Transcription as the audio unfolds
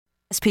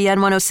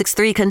ESPN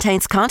 1063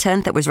 contains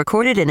content that was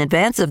recorded in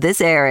advance of this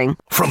airing.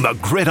 From the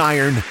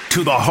gridiron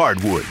to the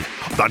hardwood,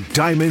 the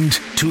diamond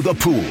to the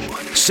pool,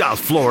 South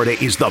Florida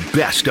is the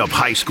best of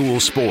high school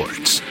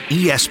sports.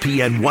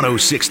 ESPN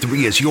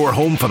 1063 is your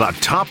home for the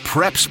top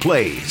preps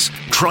plays,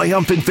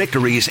 triumphant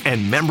victories,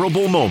 and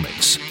memorable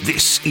moments.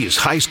 This is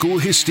High School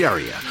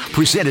Hysteria,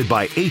 presented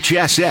by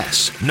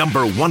HSS,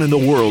 number one in the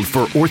world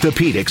for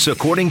orthopedics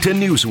according to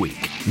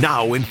Newsweek.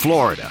 Now in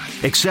Florida,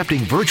 accepting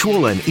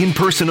virtual and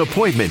in-person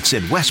appointments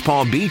in West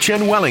Palm Beach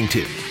and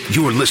Wellington.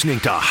 You're listening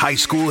to High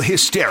School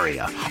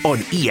Hysteria on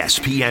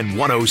ESPN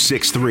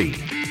 1063.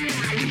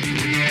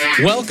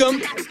 Welcome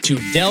to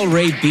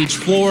Delray Beach,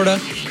 Florida,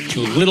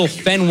 to Little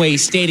Fenway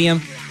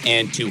Stadium,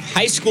 and to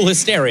High School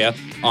Hysteria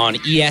on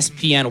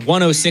ESPN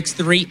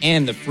 1063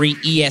 and the free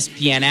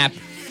ESPN app.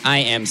 I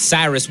am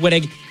Cyrus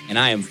Wittig, and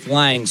I am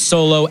flying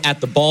solo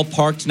at the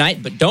ballpark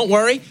tonight. But don't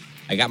worry,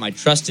 I got my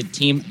trusted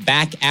team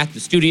back at the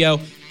studio,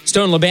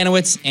 Stone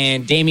Labanowitz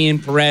and Damian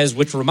Perez,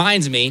 which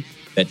reminds me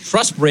that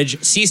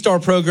TrustBridge C-Star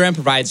program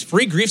provides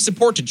free grief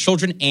support to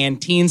children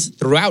and teens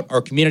throughout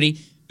our community.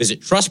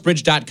 Visit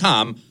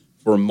trustbridge.com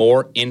for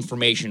more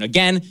information.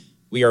 Again,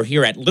 we are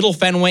here at Little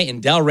Fenway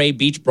in Delray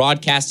Beach,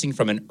 broadcasting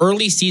from an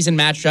early season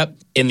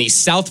matchup in the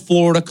South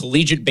Florida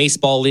Collegiate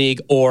Baseball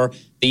League, or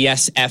the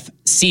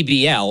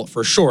SFCBL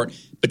for short,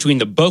 between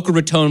the Boca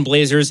Raton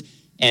Blazers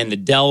and the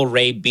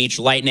Delray Beach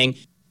Lightning.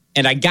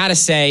 And I gotta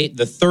say,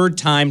 the third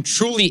time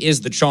truly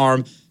is the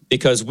charm,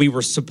 because we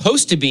were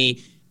supposed to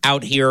be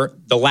out here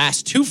the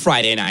last two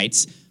Friday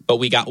nights, but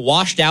we got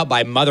washed out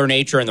by Mother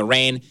Nature and the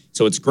rain.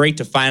 So it's great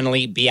to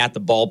finally be at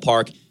the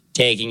ballpark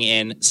taking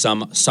in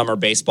some summer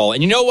baseball.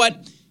 And you know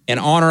what? In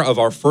honor of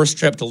our first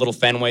trip to Little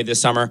Fenway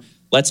this summer,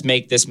 let's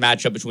make this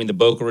matchup between the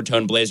Boca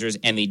Raton Blazers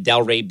and the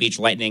Delray Beach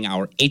Lightning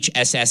our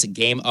HSS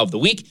game of the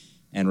week.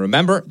 And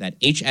remember that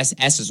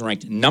HSS is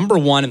ranked number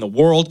one in the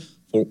world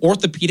for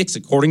orthopedics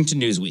according to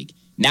Newsweek.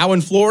 Now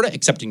in Florida,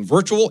 accepting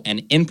virtual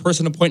and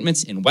in-person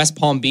appointments in West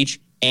Palm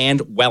Beach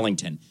and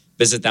Wellington.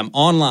 Visit them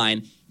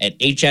online at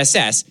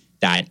hss.edu.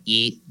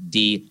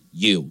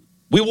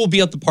 We will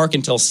be at the park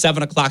until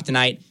 7 o'clock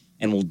tonight,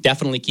 and we'll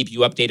definitely keep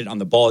you updated on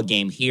the ball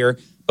game here.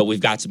 But we've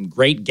got some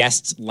great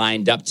guests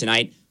lined up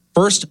tonight.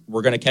 First,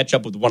 we're going to catch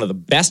up with one of the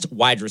best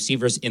wide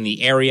receivers in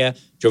the area,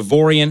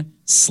 Javorian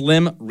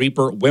Slim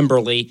Reaper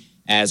Wimberly,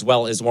 as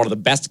well as one of the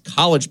best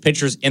college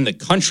pitchers in the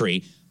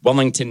country,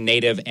 Wellington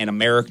native and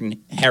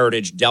American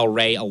Heritage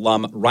Delray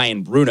alum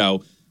Ryan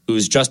Bruno,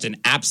 who's just an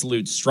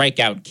absolute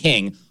strikeout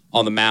king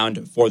on the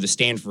mound for the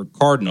Stanford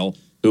Cardinal,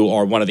 who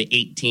are one of the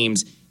 8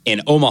 teams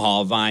in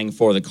Omaha vying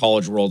for the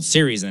College World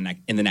Series in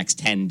the next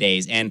 10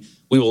 days. And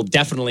we will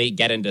definitely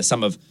get into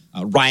some of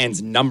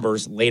Ryan's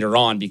numbers later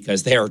on,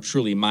 because they are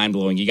truly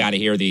mind-blowing. You got to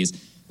hear these.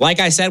 Like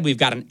I said, we've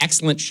got an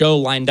excellent show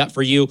lined up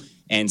for you.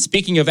 And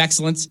speaking of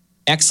excellence,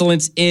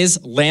 excellence is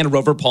Land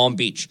Rover Palm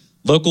Beach.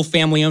 Local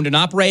family-owned and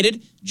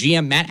operated,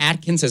 GM Matt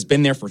Atkins has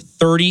been there for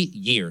 30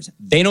 years.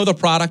 They know the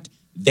product.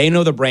 They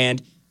know the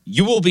brand.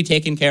 You will be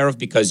taken care of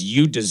because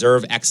you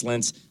deserve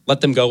excellence.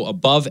 Let them go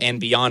above and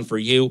beyond for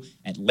you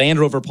at Land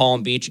Rover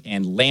Palm Beach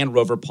and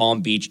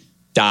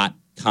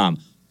LandRoverPalmBeach.com.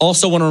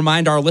 Also want to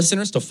remind our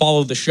listeners to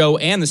follow the show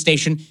and the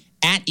station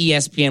at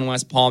ESPN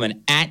West Palm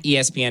and at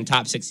ESPN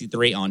Top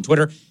 63 on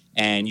Twitter.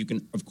 And you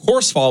can, of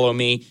course, follow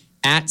me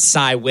at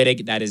Cy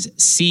Wittig. That is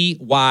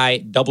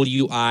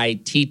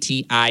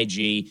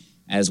CYWITTIG,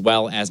 as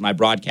well as my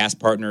broadcast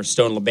partner,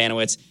 Stone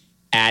Labanowitz,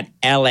 at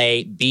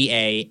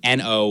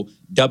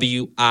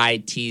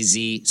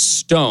LABANOWITZ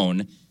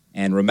Stone.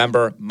 And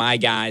remember, my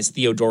guys,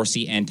 Theo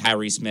Dorsey and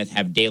Tyree Smith,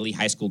 have daily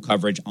high school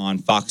coverage on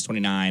Fox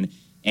 29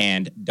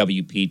 and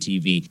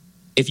WPTV.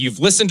 If you've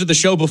listened to the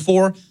show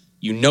before,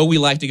 you know we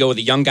like to go with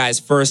the young guys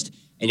first.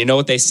 And you know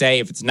what they say,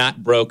 if it's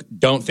not broke,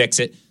 don't fix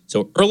it.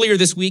 So earlier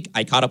this week,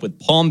 I caught up with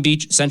Palm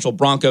Beach Central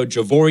Bronco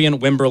Javorian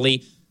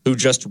Wimberly, who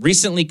just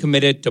recently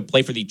committed to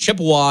play for the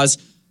Chippewas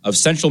of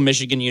Central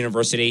Michigan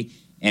University.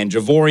 And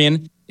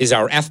Javorian is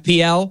our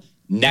FPL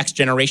Next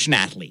Generation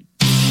Athlete.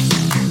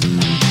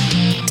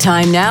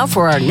 Time now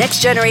for our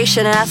Next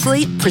Generation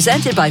Athlete,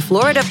 presented by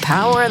Florida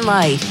Power and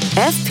Light.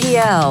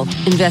 FPL,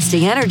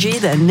 investing energy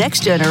the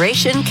next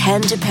generation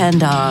can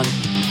depend on.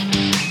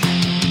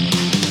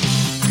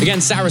 Again,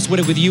 Cyrus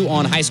Wittig with you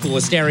on High School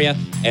Hysteria,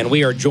 and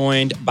we are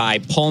joined by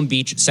Palm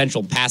Beach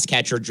Central pass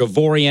catcher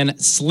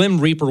Javorian Slim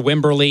Reaper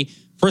Wimberly.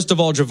 First of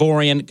all,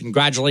 Javorian,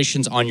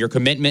 congratulations on your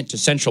commitment to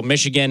Central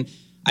Michigan.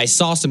 I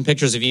saw some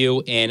pictures of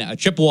you in a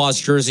Chippewas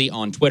jersey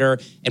on Twitter.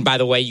 And by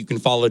the way, you can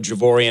follow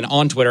Javorian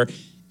on Twitter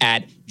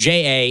at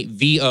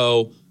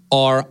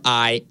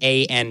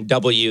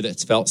JAVORIANW. That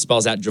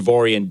spells out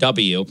Javorian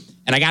W.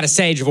 And I got to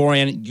say,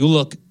 Javorian, you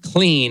look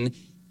clean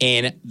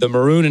in the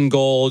maroon and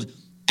gold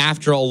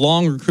after a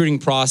long recruiting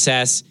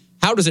process.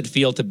 How does it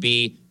feel to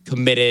be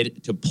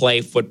committed to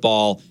play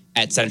football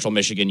at Central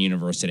Michigan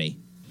University?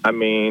 I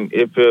mean,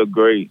 it feels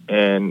great,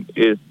 and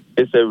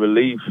it's a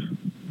relief.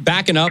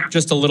 Backing up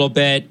just a little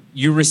bit,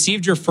 you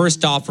received your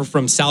first offer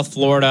from South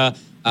Florida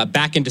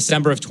back in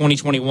December of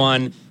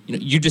 2021.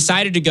 You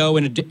decided to go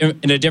in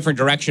a different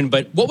direction,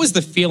 but what was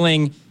the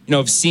feeling,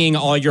 of seeing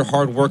all your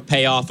hard work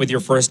pay off with your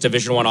first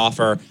Division I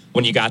offer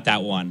when you got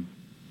that one?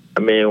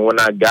 I mean, when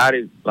I got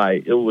it,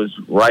 it was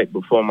right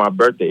before my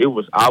birthday.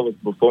 I was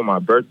before my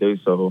birthday,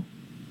 so,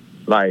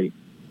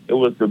 it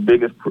was the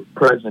biggest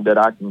present that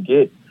I can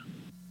get.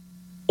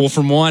 Well,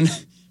 from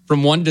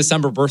one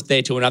December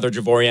birthday to another,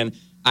 Javorian,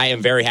 I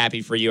am very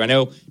happy for you. I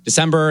know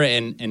December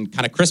and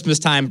kind of Christmas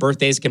time,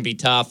 birthdays can be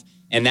tough,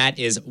 and that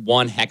is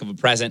one heck of a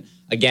present.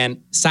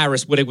 Again,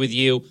 Cyrus Wittig with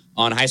you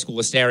on High School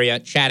Hysteria,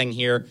 chatting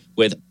here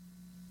with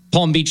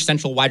Palm Beach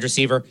Central wide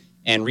receiver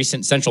and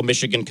recent Central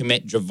Michigan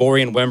commit,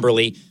 Javorian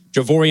Wimberly.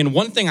 Javorian,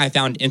 one thing I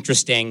found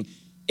interesting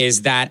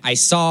is that I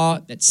saw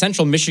that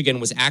Central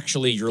Michigan was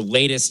actually your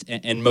latest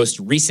and most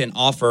recent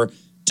offer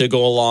to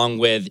go along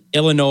with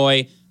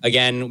Illinois,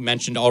 again,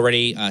 mentioned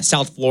already,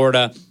 South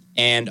Florida,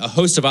 and a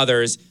host of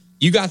others.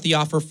 You got the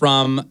offer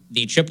from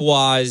the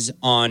Chippewas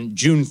on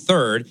June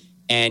 3rd,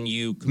 and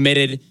you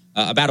committed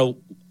about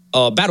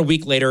a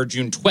week later,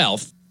 June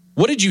 12th.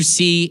 What did you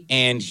see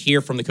and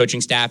hear from the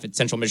coaching staff at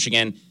Central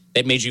Michigan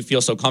that made you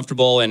feel so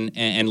comfortable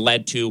and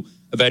led to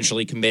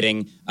eventually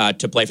committing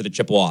to play for the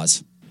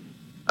Chippewas?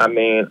 I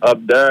mean,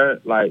 up there,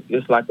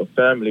 it's like a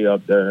family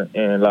up there.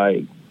 And,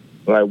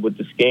 with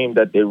the scheme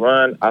that they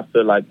run, I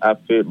feel like I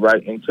fit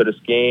right into the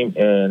scheme,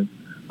 and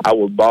I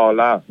would ball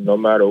out no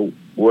matter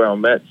where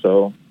I'm at.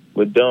 So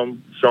with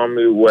them showing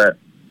me what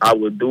I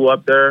would do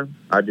up there,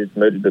 I just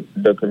made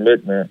the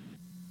commitment.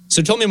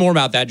 So tell me more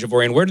about that,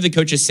 Javorian. Where do the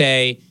coaches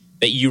say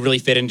that you really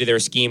fit into their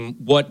scheme?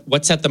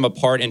 What set them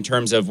apart in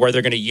terms of where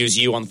they're going to use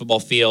you on the football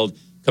field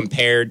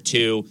compared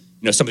to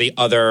some of the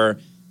other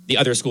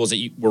schools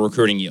that were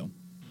recruiting you?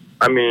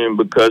 I mean,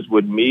 because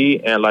with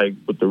me and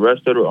with the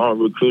rest of the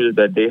recruiters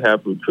that they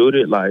have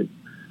recruited,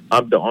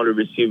 I'm the only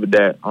receiver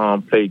that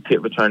played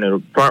kick return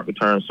and punt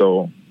return.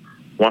 So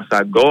once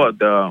I go up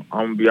there, I'm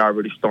gonna be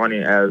already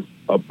starting as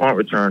a punt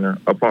returner,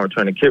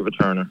 kick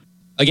returner.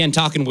 Again,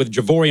 talking with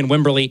Javorian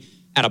Wimberly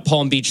at a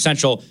Palm Beach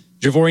Central.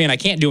 Javorian, I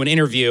can't do an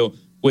interview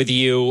with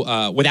you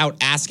without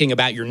asking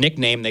about your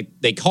nickname.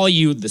 They call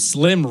you the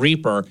Slim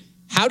Reaper.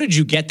 How did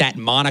you get that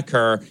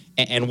moniker,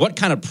 and what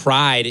kind of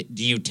pride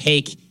do you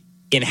take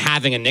in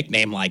having a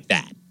nickname like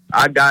that?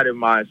 I got it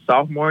my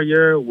sophomore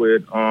year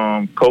with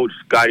Coach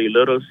Scotty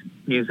Littles.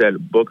 He's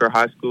at Booker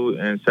High School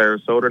in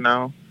Sarasota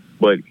now.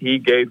 But he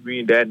gave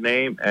me that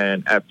name,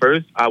 and at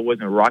first I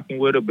wasn't rocking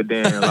with it, but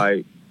then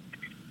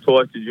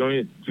towards the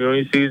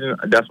junior season,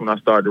 that's when I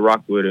started to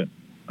rock with it,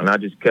 and I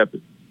just kept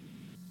it.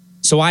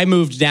 So I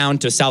moved down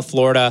to South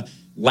Florida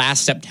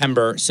last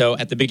September, so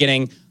at the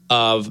beginning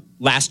of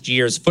last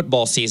year's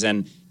football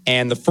season,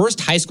 and the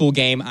first high school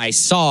game I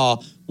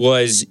saw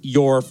was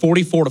your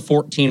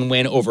 44-14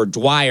 win over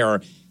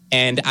Dwyer.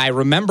 And I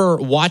remember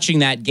watching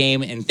that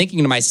game and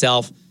thinking to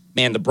myself,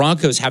 man, the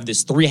Broncos have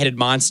this three-headed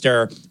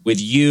monster with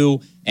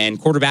you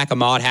and quarterback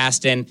Ahmad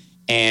Haston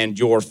and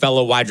your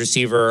fellow wide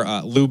receiver,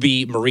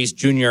 Luby Maurice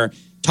Jr.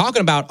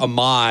 Talking about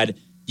Ahmad,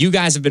 you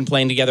guys have been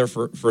playing together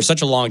for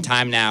such a long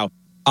time now.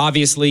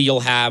 Obviously, you'll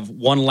have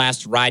one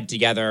last ride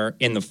together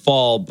in the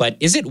fall, but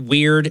is it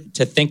weird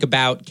to think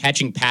about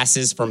catching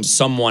passes from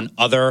someone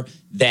other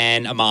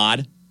than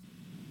Ahmad?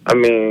 I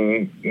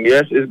mean,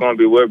 yes, it's going to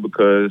be weird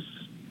because,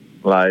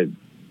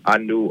 I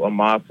knew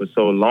Ahmad for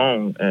so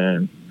long,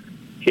 and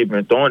he'd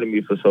been throwing to me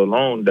for so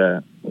long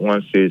that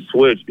once it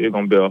switched, it's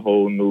going to be a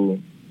whole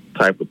new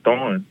type of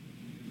throwing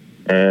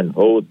and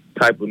whole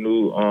type of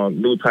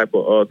new type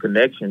of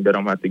connection that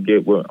I'm going to have to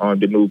get with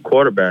the new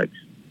quarterbacks.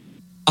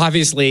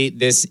 Obviously,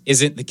 this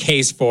isn't the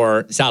case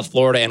for South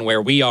Florida and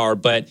where we are,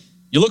 but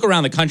you look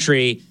around the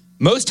country,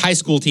 most high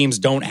school teams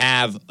don't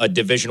have a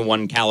Division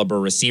I caliber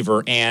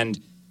receiver, and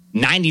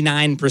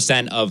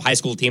 99% of high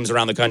school teams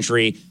around the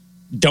country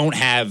don't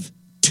have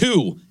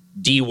two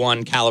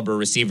D1 caliber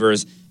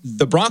receivers.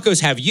 The Broncos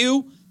have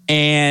you,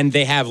 and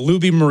they have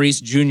Luby Maurice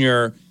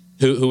Jr.,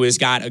 who has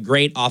got a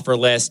great offer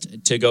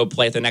list to go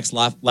play at the next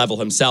level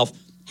himself.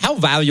 How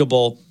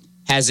valuable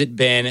has it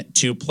been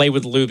to play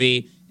with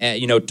Luby,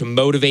 to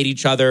motivate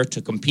each other,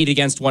 to compete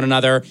against one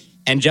another,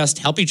 and just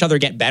help each other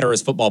get better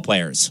as football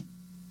players?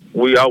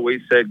 We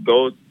always set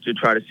goals to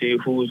try to see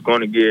who's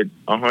going to get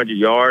 100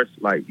 yards,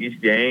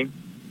 each game.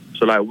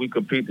 So, we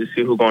compete to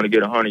see who's going to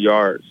get 100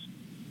 yards.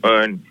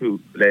 And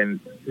who's going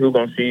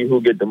to see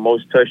who get the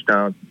most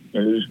touchdowns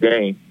in each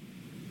game.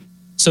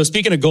 So,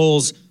 speaking of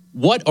goals,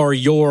 what are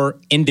your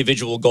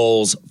individual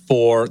goals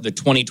for the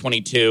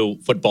 2022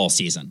 football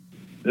season?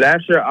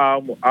 Last year,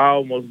 I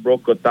almost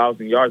broke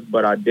 1,000 yards,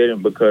 but I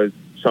didn't because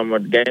some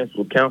of the games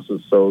were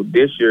canceled. So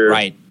this year,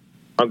 right,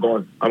 I'm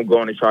going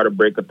to try to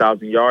break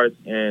 1,000 yards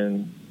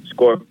and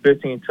score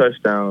 15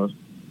 touchdowns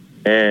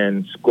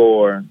and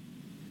score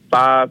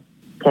 5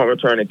 punt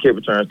return and kick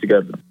returns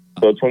together.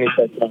 So 20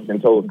 touchdowns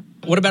in total.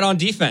 What about on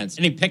defense?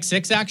 Any pick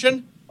six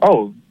action?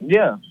 Oh,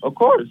 yeah, of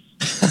course.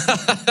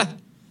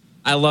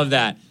 I love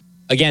that.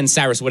 Again,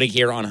 Cyrus Wittig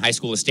here on High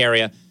School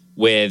Hysteria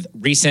with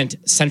recent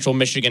Central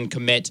Michigan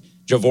commit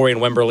Javorian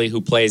Wimberly,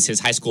 who plays his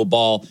high school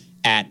ball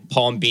at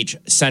Palm Beach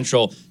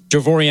Central.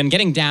 Javorian,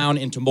 getting down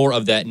into more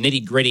of the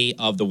nitty-gritty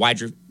of the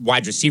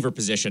wide receiver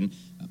position,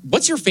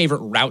 what's your favorite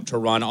route to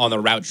run on the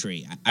route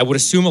tree? I would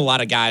assume a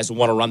lot of guys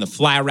want to run the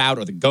fly route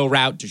or the go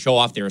route to show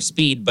off their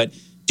speed, but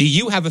do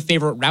you have a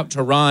favorite route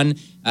to run?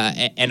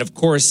 And of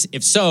course,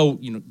 if so,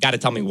 got to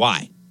tell me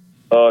why.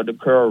 The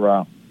curl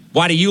route.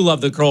 Why do you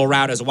love the curl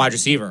route as a wide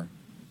receiver?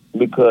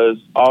 Because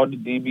all the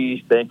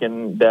DBs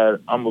thinking that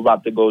I'm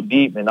about to go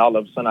deep, and all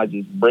of a sudden I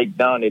just break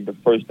down at the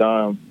first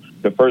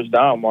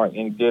down mark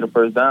and get a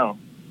first down.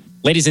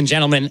 Ladies and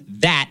gentlemen,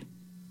 that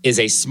is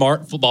a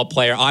smart football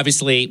player.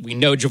 Obviously, we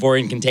know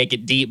Javorian can take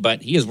it deep,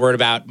 but he is worried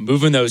about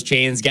moving those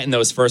chains, getting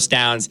those first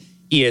downs.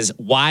 He is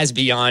wise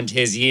beyond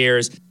his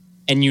years,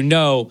 and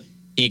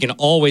he can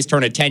always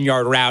turn a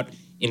 10-yard route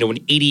into an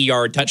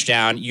 80-yard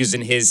touchdown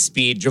using his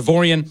speed.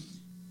 Javorian,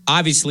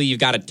 obviously, you've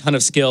got a ton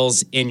of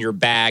skills in your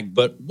bag,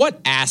 but what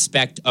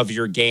aspect of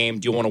your game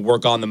do you want to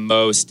work on the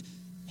most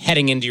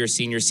heading into your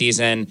senior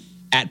season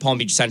at Palm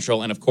Beach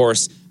Central and, of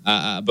course,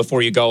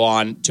 before you go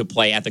on to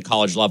play at the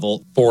college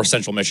level for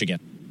Central Michigan?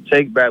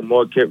 Take back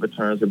more kick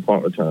returns and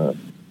punt returns.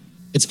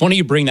 It's funny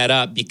you bring that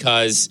up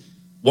because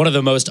one of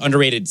the most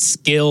underrated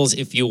skills,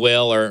 if you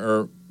will,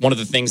 or one of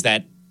the things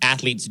that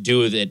athletes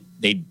do that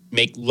they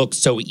make look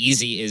so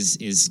easy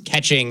is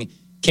catching,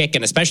 kick,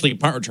 and especially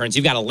punt returns.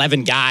 You've got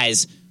 11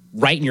 guys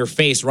right in your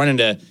face running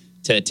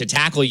to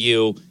tackle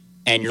you,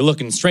 and you're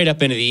looking straight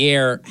up into the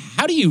air.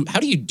 How do you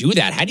do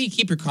that? How do you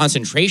keep your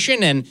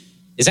concentration? And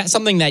is that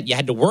something that you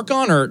had to work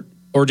on,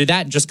 or did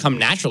that just come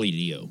naturally to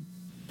you?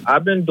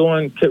 I've been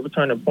doing kick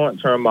return and punt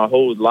return my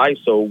whole life,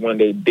 so when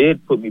they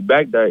did put me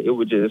back there, it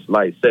was just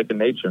like second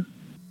nature.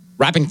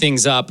 Wrapping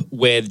things up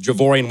with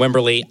Javorian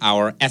Wimberly,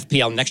 our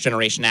FPL Next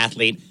Generation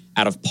athlete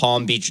out of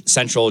Palm Beach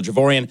Central.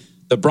 Javorian,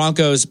 the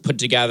Broncos put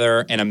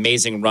together an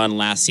amazing run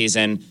last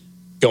season,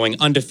 going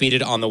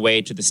undefeated on the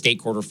way to the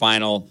state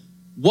quarterfinal.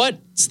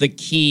 What's the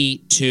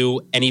key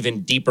to an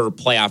even deeper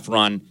playoff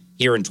run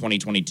here in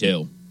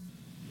 2022?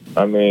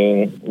 I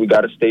mean, we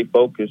got to stay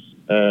focused,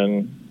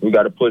 and we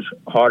got to push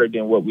harder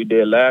than what we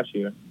did last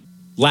year.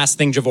 Last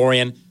thing,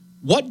 Javorian,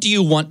 what do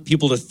you want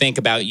people to think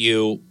about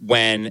you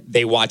when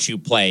they watch you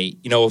play?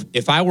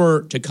 If I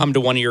were to come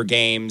to one of your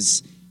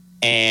games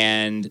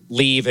and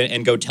leave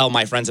and go tell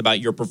my friends about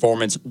your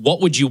performance,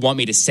 what would you want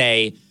me to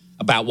say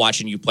about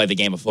watching you play the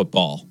game of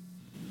football?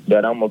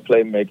 That I'm a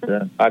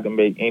playmaker. I can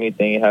make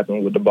anything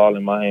happen with the ball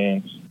in my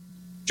hands.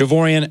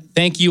 Javorian,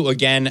 thank you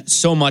again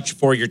so much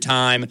for your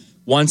time.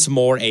 Once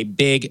more, a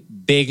big,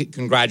 big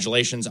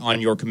congratulations on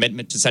your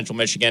commitment to Central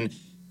Michigan.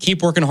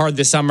 Keep working hard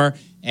this summer,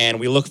 and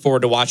we look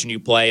forward to watching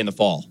you play in the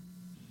fall.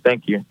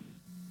 Thank you.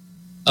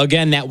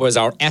 Again, that was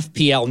our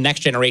FPL Next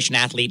Generation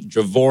athlete,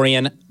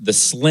 Javorian, the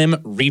Slim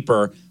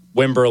Reaper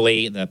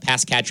Wimberly, the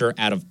pass catcher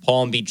out of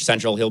Palm Beach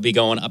Central. He'll be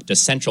going up to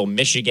Central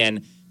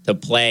Michigan to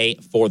play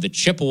for the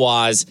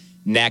Chippewas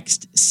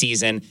next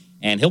season.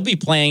 And he'll be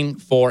playing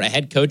for a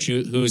head coach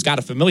who's got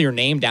a familiar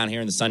name down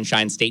here in the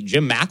Sunshine State,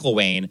 Jim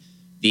McElwain,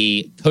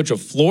 the coach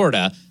of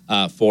Florida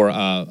for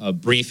a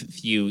brief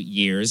few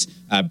years,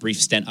 a brief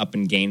stint up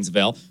in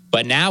Gainesville.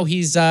 But now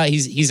he's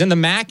in the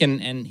MAC,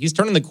 and he's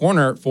turning the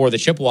corner for the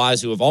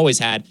Chippewas, who have always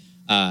had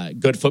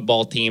good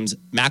football teams.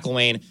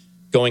 McElwain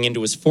going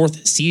into his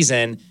fourth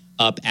season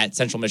up at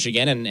Central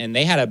Michigan, and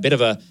they had a bit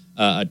of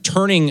a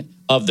turning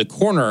of the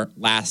corner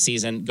last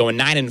season, going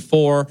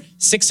 9-4,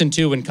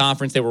 6-2 in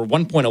conference. They were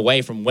 1 point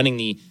away from winning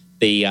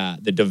the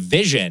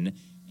division,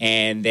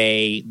 and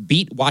they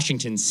beat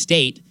Washington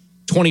State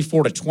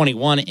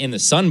 24-21 in the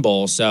Sun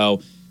Bowl.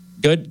 So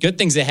good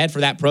things ahead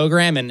for that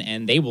program,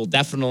 and they will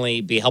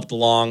definitely be helped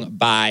along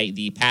by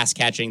the pass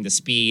catching, the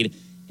speed,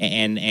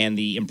 and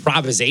the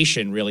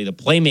improvisation, really, the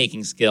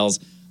playmaking skills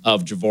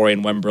of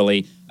Javorian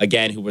Wimberly,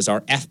 again, who was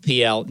our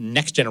FPL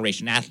Next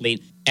Generation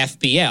athlete.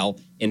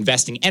 FPL,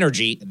 investing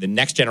energy the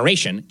next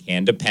generation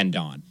can depend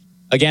on.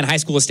 Again, High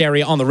School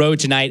Hysteria on the road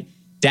tonight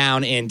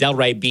down in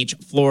Delray Beach,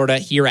 Florida,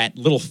 here at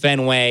Little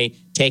Fenway,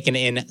 taking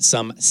in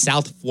some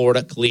South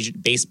Florida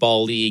Collegiate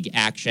Baseball League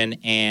action.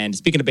 And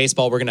speaking of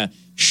baseball, we're going to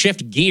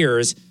shift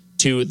gears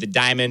to the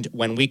Diamond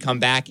when we come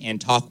back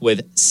and talk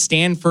with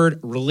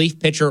Stanford relief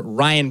pitcher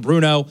Ryan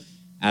Bruno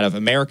out of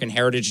American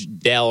Heritage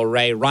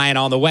Delray. Ryan,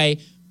 on the way.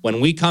 When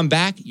we come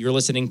back, you're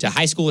listening to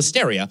High School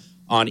Hysteria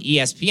on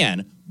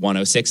ESPN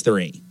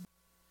 106.3.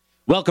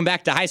 Welcome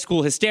back to High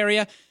School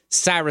Hysteria.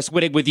 Cyrus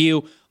Wittig with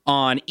you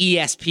on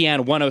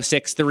ESPN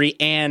 106.3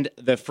 and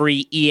the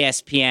free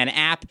ESPN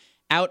app.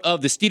 Out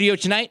of the studio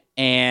tonight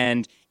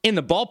and in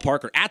the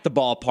ballpark, or at the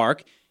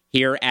ballpark,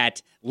 here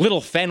at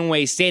Little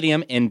Fenway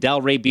Stadium in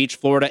Delray Beach,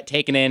 Florida,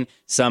 taking in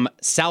some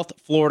South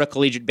Florida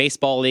Collegiate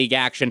Baseball League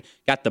action.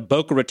 Got the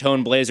Boca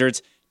Raton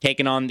Blizzards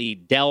taking on the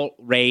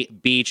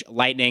Delray Beach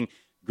Lightning.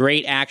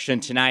 Great action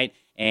tonight,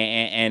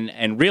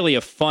 and really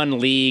a fun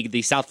league,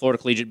 the South Florida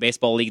Collegiate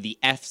Baseball League, the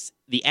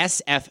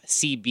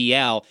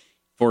SFCBL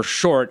for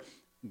short.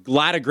 A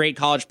lot of great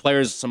college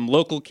players, some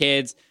local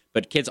kids,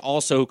 but kids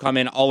also who come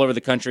in all over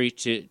the country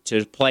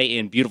to play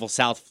in beautiful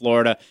South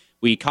Florida.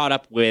 We caught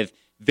up with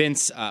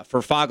Vince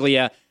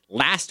Ferfaglia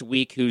last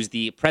week, who's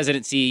the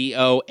president,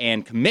 CEO,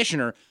 and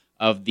commissioner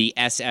of the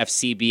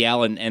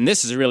SFCBL. And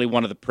this is really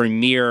one of the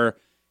premier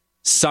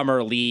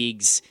summer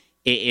leagues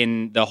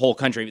in the whole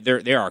country.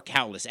 There are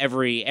countless.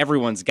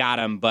 Everyone's got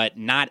them, but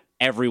not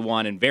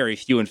everyone, and very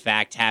few, in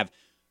fact, have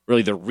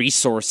really the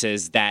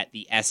resources that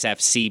the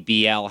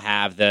SFCBL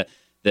have, the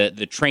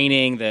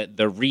training,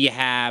 the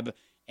rehab,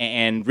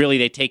 and really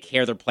they take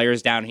care of their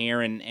players down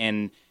here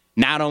and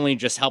not only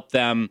just help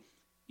them,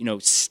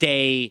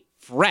 stay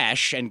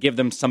fresh and give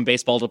them some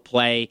baseball to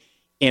play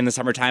in the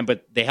summertime,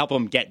 but they help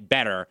them get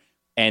better.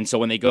 And so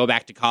when they go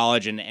back to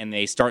college and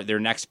they start their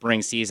next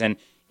spring season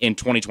in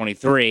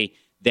 2023,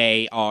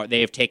 they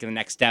have taken the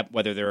next step,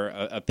 whether they're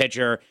a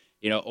pitcher,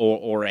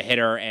 or a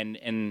hitter,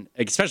 and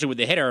especially with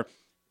the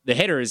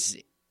hitters,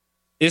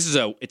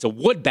 it's a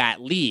wood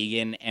bat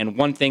league, and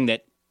one thing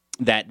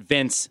that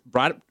Vince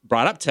brought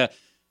up to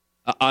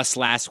us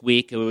last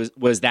week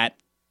was that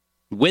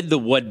with the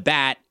wood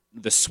bat,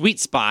 the sweet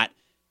spot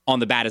on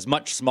the bat is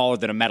much smaller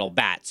than a metal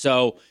bat.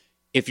 So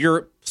if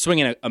you're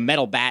swinging a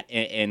metal bat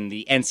in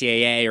the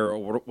NCAA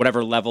or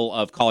whatever level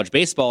of college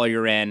baseball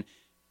you're in,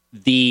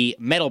 the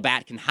metal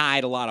bat can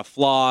hide a lot of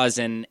flaws,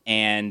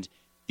 and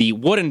the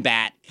wooden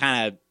bat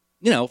kind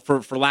of,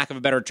 for lack of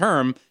a better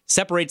term,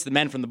 separates the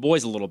men from the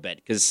boys a little bit.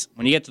 Because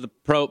when you get to the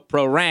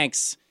pro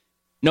ranks,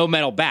 no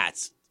metal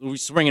bats. We're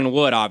swinging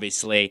wood,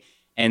 obviously.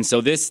 And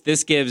so this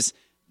gives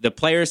the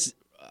players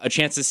a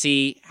chance to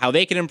see how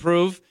they can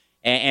improve,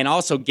 and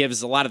also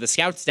gives a lot of the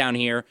scouts down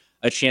here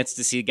a chance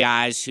to see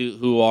guys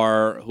who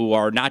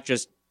are not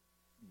just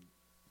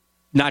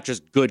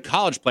good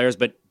college players,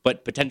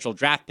 but potential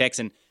draft picks.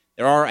 And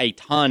there are a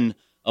ton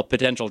of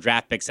potential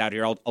draft picks out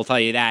here. I'll tell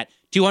you that.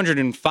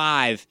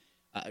 205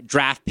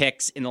 draft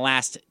picks in the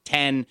last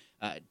 10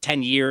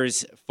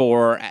 years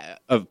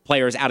of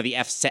players out of the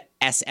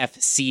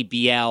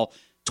SFCBL.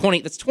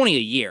 20, that's 20 a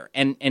year.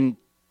 And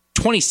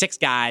 26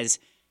 guys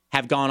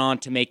have gone on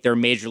to make their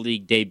major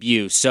league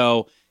debut.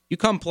 So you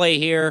come play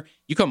here,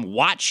 you come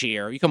watch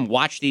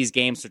these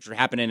games which are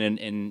happening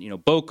in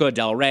Boca,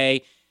 Del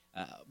Rey,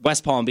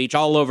 West Palm Beach,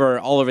 all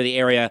over the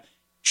area.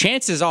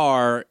 Chances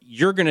are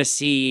you're going to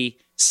see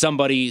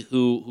somebody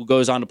who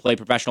goes on to play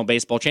professional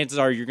baseball. Chances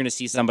are you're going to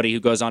see somebody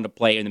who goes on to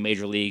play in the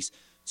major leagues.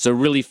 So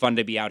really fun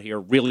to be out here,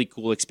 really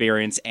cool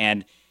experience.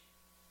 And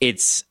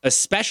it's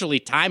especially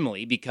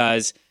timely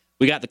because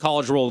we got the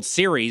College World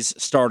Series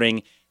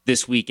starting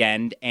this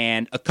weekend,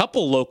 and a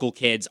couple local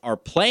kids are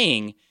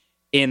playing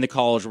in the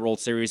College World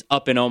Series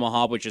up in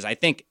Omaha, which is, I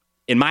think,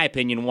 in my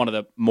opinion, one of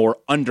the more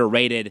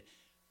underrated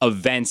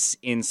events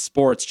in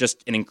sports.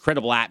 Just an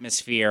incredible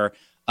atmosphere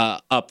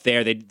up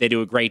there. They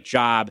do a great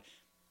job.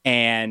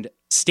 And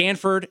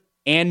Stanford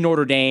and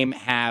Notre Dame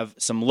have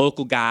some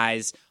local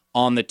guys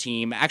on the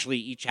team. Actually,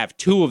 each have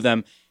two of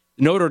them.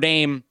 Notre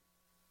Dame,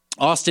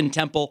 Austin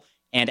Temple,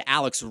 and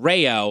Alex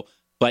Rayo.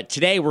 But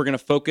today we're going to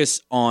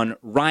focus on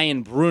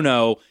Ryan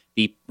Bruno,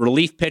 the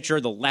relief pitcher,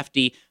 the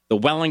lefty, the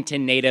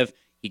Wellington native,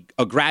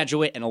 a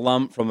graduate and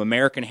alum from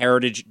American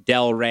Heritage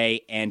Del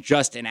Rey, and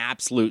just an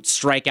absolute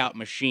strikeout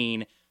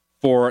machine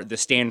for the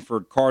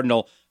Stanford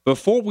Cardinal.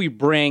 Before we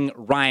bring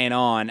Ryan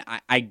on,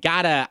 I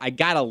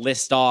gotta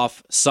list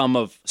off some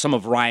of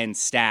Ryan's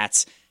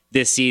stats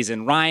this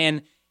season.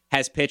 Ryan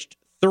has pitched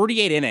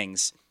 38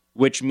 innings,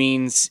 which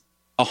means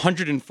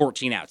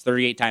 114 outs,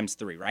 38 times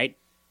 3, right?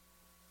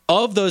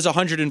 Of those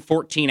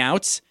 114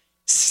 outs,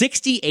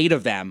 68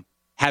 of them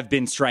have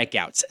been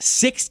strikeouts.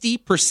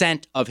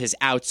 60% of his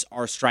outs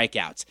are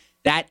strikeouts.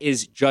 That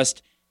is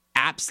just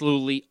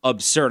absolutely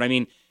absurd. I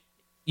mean,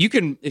 you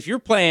can if you're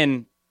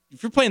playing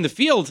the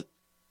field,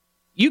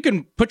 you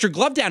can put your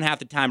glove down half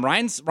the time.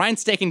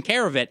 Ryan's taking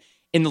care of it.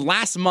 In the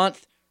last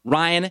month,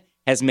 Ryan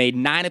has made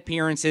 9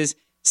 appearances,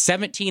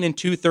 17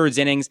 2/3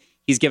 innings.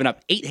 He's given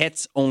up 8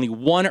 hits, only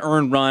 1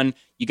 earned run.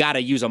 You got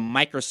to use a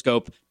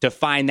microscope to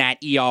find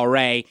that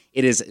ERA.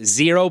 It is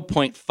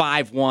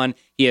 0.51.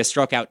 He has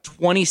struck out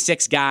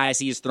 26 guys.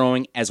 He is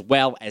throwing as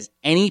well as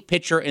any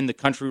pitcher in the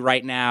country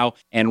right now.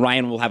 And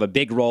Ryan will have a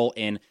big role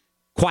in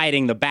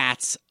quieting the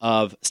bats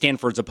of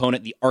Stanford's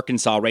opponent, the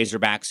Arkansas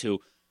Razorbacks, who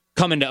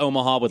come into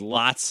Omaha with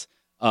lots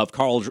of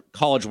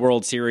College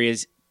World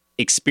Series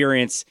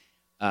experience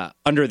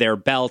under their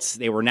belts.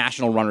 They were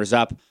national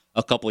runners-up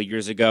a couple of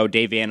years ago.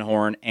 Dave Van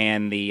Horn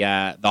and the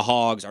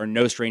Hogs are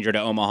no stranger to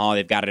Omaha.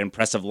 They've got an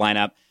impressive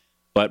lineup.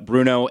 But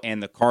Bruno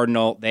and the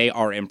Cardinal, they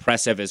are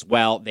impressive as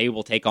well. They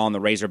will take on the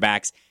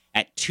Razorbacks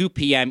at 2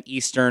 p.m.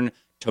 Eastern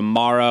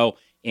tomorrow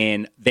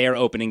in their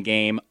opening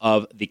game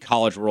of the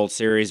College World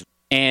Series.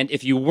 And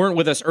if you weren't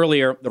with us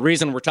earlier, the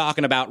reason we're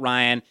talking about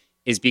Ryan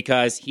is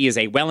because he is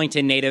a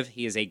Wellington native.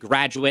 He is a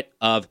graduate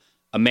of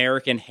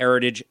American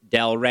Heritage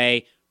Del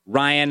Rey.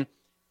 Ryan,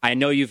 I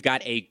know you've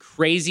got a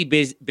crazy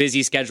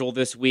busy schedule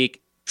this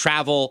week.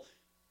 Travel,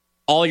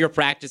 all your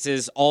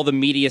practices, all the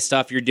media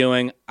stuff you're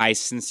doing. I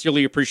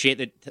sincerely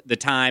appreciate the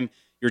time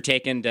you're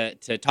taking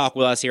to talk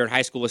with us here at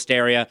High School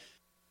Hysteria.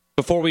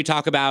 Before we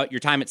talk about your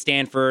time at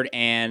Stanford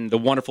and the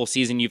wonderful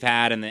season you've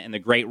had and the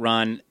great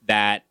run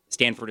that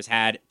Stanford has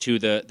had to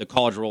the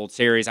College World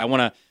Series, I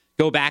want to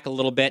go back a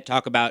little bit,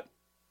 talk about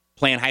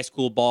playing high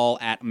school ball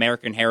at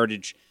American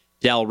Heritage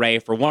Del Rey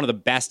for one of the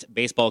best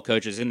baseball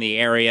coaches in the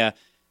area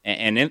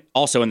and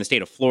also in the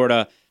state of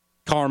Florida,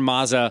 Carm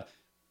Mazza.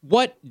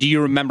 What do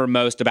you remember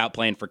most about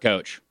playing for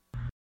Coach?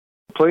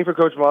 Playing for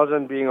Coach Mazza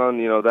and being on,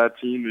 that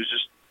team was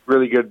just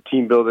really good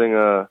team building,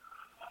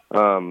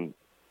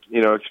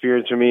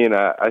 experience for me. And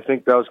I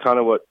think that was kind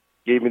of what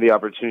gave me the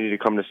opportunity to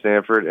come to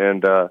Stanford.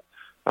 And,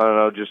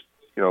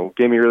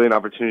 gave me really an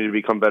opportunity to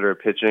become better at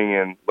pitching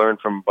and learn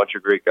from a bunch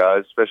of great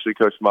guys, especially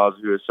Coach Mazza,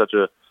 who has such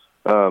a,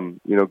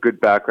 good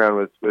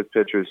background with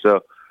pitchers. So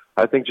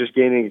I think just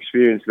gaining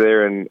experience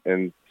there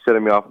and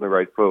setting me off on the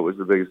right foot was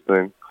the biggest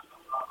thing.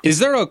 Is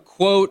there a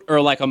quote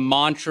or like a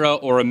mantra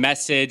or a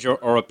message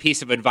or a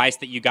piece of advice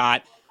that you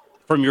got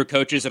from your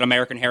coaches at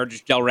American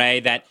Heritage Del Rey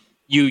that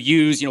you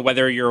use,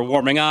 whether you're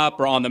warming up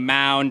or on the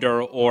mound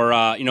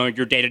or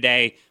your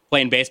day-to-day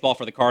playing baseball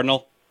for the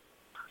Cardinal?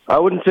 I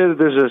wouldn't say that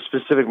there's a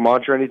specific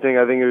mantra or anything.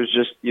 I think it was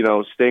just,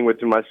 staying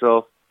within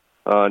myself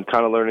and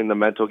kind of learning the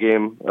mental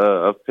game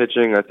of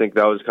pitching. I think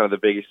that was kind of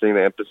the biggest thing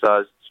to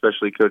emphasize,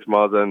 especially Coach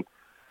Mazza. And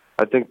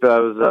I think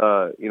that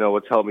was,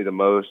 what's helped me the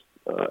most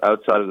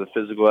outside of the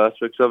physical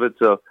aspects of it.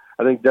 So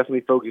I think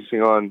definitely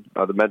focusing on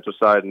the mental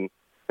side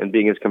and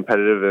being as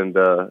competitive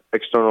and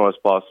external as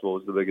possible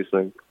was the biggest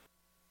thing.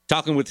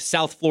 Talking with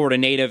South Florida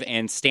native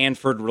and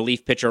Stanford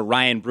relief pitcher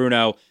Ryan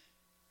Bruno.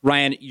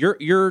 Ryan,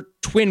 your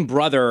twin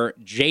brother,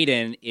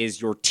 Jaden,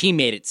 is your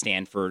teammate at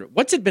Stanford.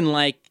 What's it been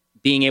like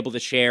being able to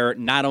share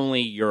not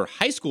only your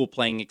high school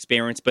playing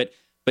experience, but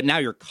now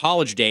your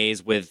college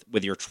days with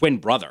your twin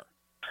brother?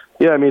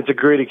 Yeah, it's a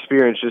great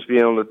experience just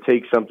being able to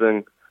take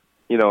something,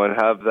 and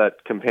have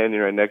that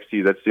companion right next to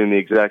you that's doing the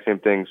exact same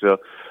thing. So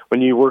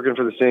when you're working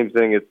for the same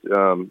thing,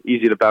 it's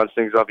easy to bounce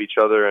things off each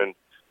other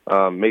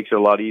and makes it a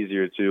lot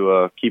easier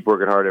to keep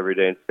working hard every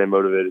day and stay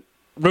motivated.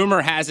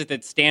 Rumor has it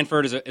that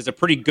Stanford is a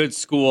pretty good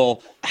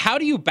school. How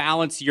do you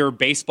balance your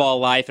baseball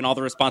life and all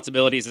the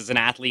responsibilities as an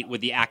athlete with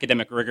the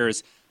academic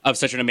rigors of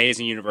such an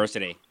amazing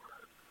university?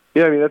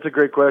 Yeah, that's a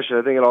great question.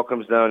 I think it all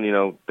comes down,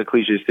 the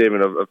cliche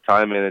statement of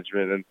time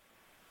management. And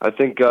I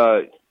think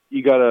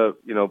you got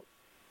to,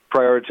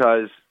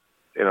 prioritize,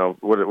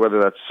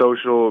 whether that's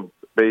social,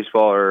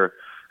 baseball, or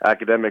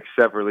academics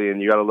separately.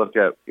 And you got to look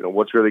at,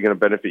 what's really going to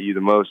benefit you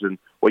the most and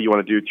what you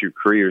want to do with your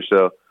career.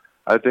 So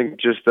I think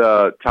just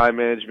time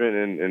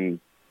management and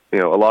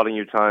allotting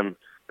your time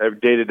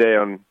day to day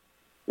on,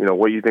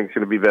 what you think is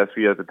going to be best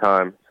for you at the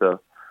time. So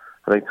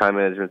I think time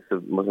management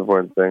is the most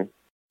important thing.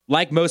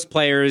 Like most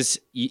players,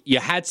 you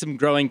had some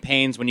growing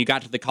pains when you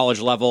got to the college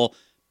level,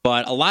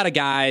 but a lot of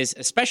guys,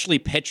 especially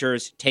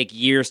pitchers, take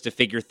years to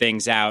figure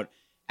things out.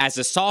 As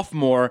a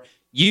sophomore,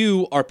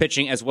 you are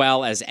pitching as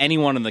well as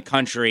anyone in the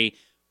country.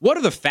 What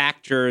are the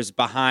factors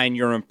behind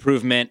your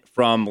improvement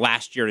from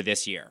last year to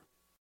this year?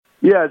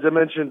 Yeah, as I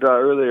mentioned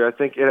earlier, I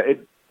think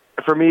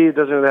for me, it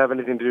doesn't really have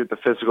anything to do with the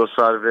physical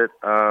side of it.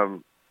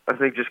 I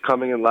think just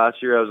coming in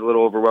last year, I was a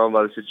little overwhelmed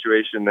by the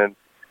situation, and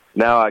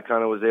now I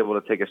kind of was able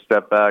to take a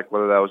step back,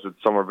 whether that was with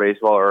summer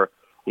baseball or,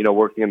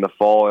 working in the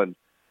fall,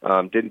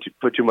 and didn't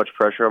put too much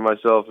pressure on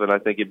myself, and I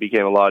think it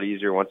became a lot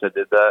easier once I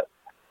did that.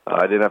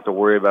 I didn't have to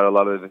worry about a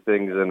lot of the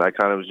things, and I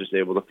kind of was just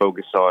able to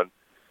focus on,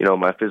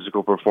 my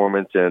physical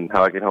performance and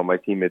how I can help my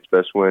teammates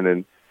best win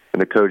and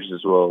the coaches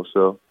as well.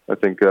 So I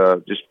think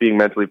just being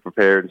mentally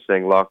prepared and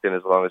staying locked in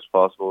as long as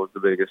possible is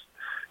the biggest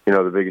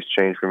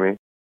change for me.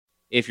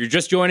 If you're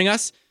just joining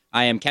us,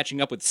 I am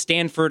catching up with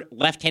Stanford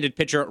left-handed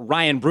pitcher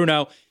Ryan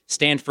Bruno.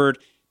 Stanford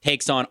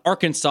takes on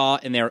Arkansas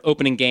in their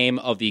opening game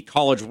of the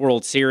College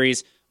World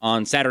Series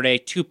on Saturday,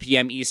 2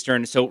 p.m.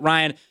 Eastern. So,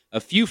 Ryan, a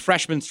few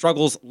freshman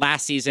struggles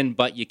last season,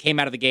 but you came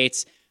out of the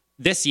gates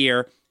this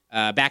year,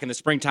 back in the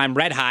springtime,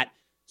 red hot,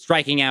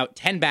 striking out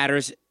 10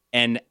 batters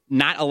and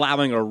not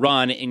allowing a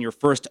run in your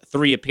first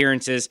 3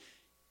 appearances.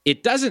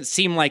 It doesn't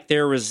seem like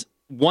there was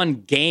one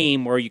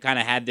game where you kind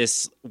of had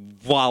this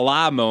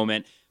voila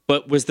moment,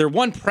 but was there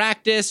one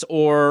practice,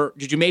 or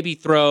did you maybe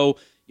throw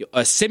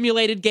a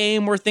simulated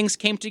game where things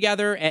came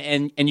together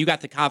and you got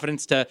the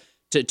confidence to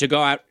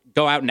go out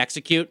and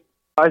execute?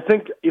 I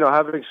think,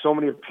 having so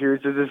many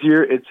appearances this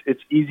year,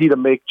 it's easy to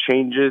make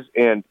changes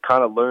and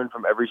kind of learn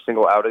from every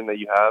single outing that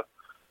you have.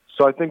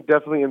 So I think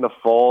definitely in the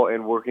fall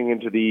and working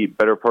into the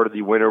better part of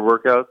the winter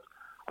workouts,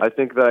 I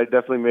think that I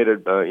definitely made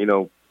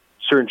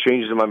certain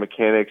changes in my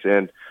mechanics,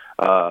 and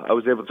I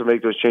was able to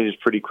make those changes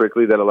pretty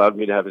quickly that allowed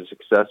me to have a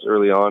success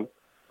early on.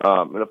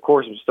 And of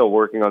course, I'm still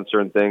working on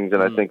certain things,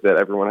 and I think that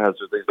everyone has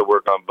their things to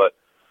work on. But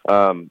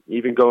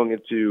even going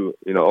into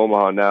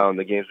Omaha now and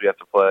the games we have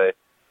to play,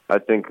 I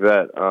think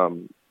that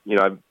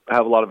I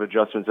have a lot of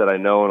adjustments that I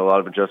know and a lot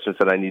of adjustments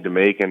that I need to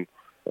make, and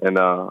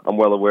I'm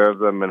well aware of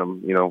them, and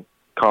I'm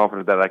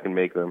confident that I can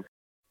make them.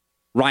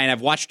 Ryan,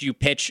 I've watched you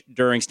pitch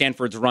during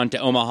Stanford's run to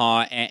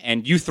Omaha,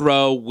 and you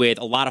throw with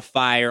a lot of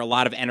fire, a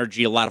lot of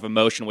energy, a lot of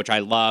emotion, which I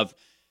love.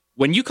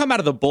 When you come out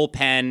of the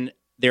bullpen,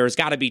 there's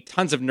got to be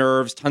tons of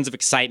nerves, tons of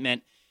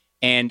excitement,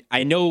 and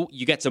I know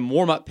you get some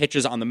warm-up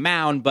pitches on the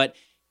mound, but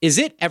Is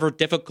it ever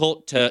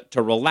difficult to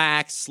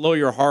relax, slow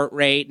your heart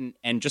rate,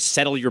 and just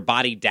settle your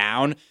body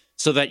down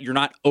so that you're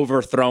not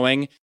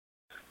overthrowing?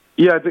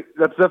 Yeah, I think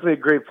that's definitely a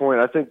great point.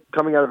 I think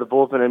coming out of the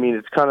bullpen, I mean,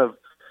 it's kind of,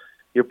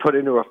 you're put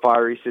into a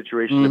fiery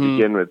situation to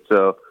begin with.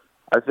 So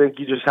I think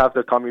you just have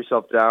to calm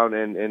yourself down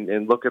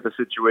and look at the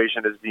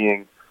situation as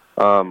being,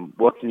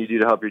 what can you do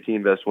to help your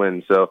team best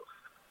win? So,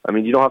 I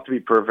mean, you don't have to be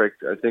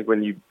perfect. I think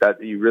when you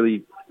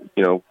really,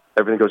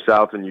 everything goes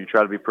south and you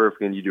try to be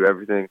perfect and you do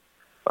everything,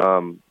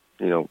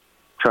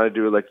 try to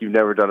do it like you've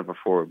never done it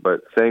before.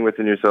 But staying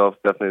within yourself,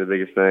 definitely the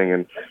biggest thing,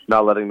 and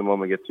not letting the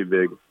moment get too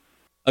big.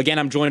 Again,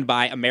 I'm joined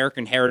by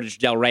American Heritage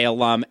Del Rey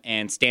alum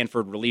and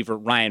Stanford reliever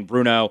Ryan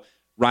Bruno.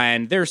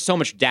 Ryan, there's so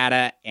much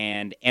data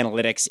and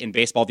analytics in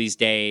baseball these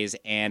days,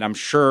 and I'm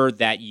sure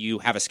that you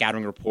have a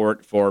scouting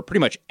report for pretty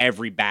much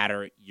every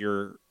batter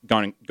you're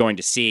going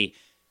to see.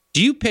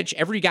 Do you pitch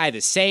every guy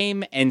the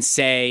same and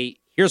say,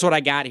 here's what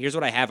I got, here's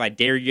what I have, I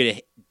dare you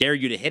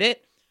to hit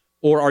it?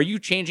 Or are you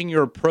changing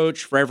your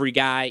approach for every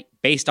guy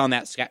based on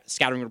that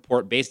scouting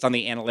report, based on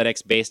the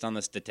analytics, based on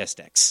the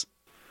statistics?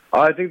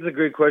 I think it's a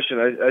great question.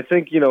 I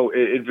think,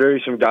 it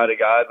varies from guy to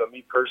guy, but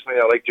me personally,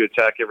 I like to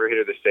attack every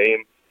hitter the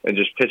same and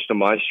just pitch to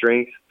my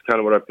strengths. It's kind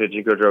of what our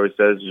pitching coach always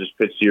says, just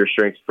pitch to your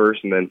strengths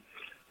first and then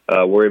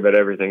worry about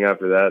everything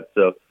after that.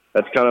 So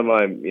that's kind of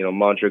my,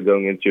 mantra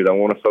going into it. I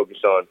want to focus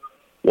on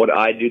what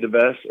I do the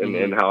best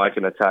and how I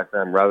can attack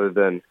them rather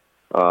than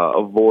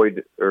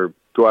avoid or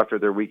go after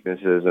their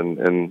weaknesses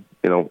and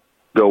go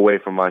away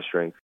from my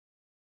strengths.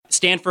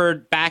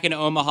 Stanford back in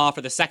Omaha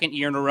for the second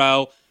year in a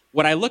row.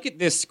 When I look at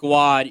this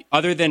squad,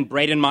 other than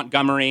Braden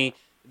Montgomery,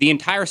 the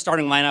entire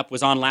starting lineup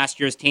was on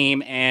last year's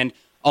team, and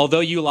although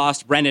you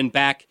lost Brendan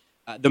Beck,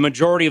 the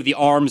majority of the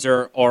arms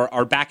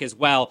are back as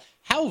well.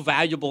 How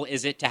valuable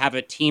is it to have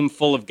a team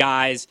full of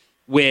guys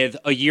with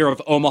a year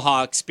of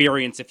Omaha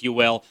experience, if you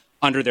will,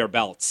 under their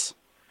belts?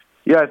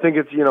 Yeah, I think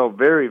it's,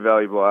 very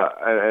valuable,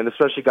 and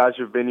especially guys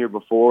who've been here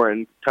before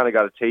and kind of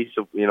got a taste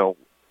of,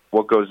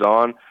 what goes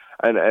on.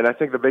 And I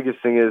think the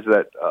biggest thing is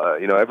that,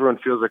 everyone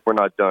feels like we're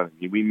not done.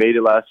 We made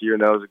it last year,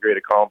 and that was a great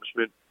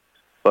accomplishment.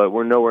 But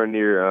we're nowhere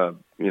near,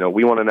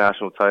 we won a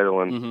national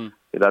title, and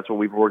that's what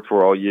we've worked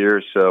for all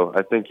year. So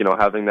I think,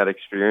 having that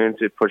experience,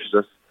 it pushes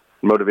us,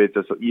 motivates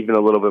us even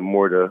a little bit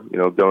more to,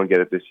 go and get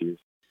it this year.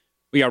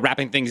 We are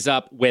wrapping things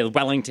up with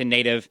Wellington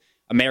native,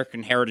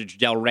 American Heritage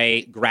Del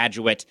Rey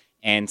graduate,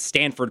 and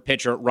Stanford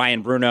pitcher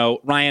Ryan Bruno.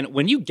 Ryan,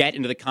 when you get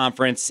into the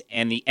conference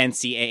and the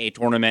NCAA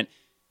tournament,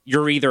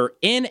 you're either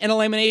in an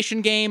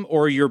elimination game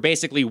or you're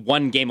basically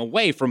one game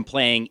away from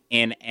playing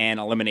in an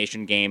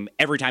elimination game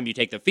every time you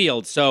take the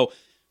field. So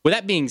with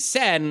that being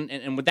said,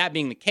 and with that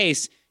being the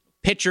case,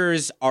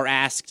 pitchers are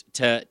asked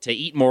to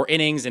eat more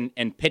innings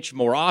and pitch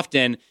more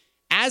often.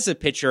 As a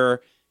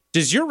pitcher,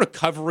 does your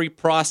recovery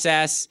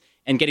process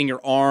and getting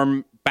your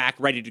arm back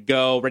ready to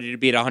go, ready to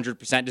be at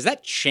 100%, does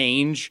that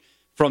change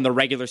from the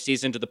regular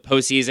season to the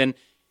postseason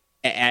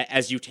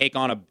as you take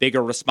on a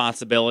bigger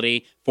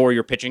responsibility for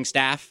your pitching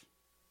staff?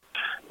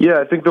 Yeah,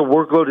 I think the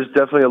workload is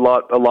definitely a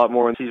lot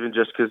more in season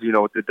just because,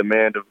 with the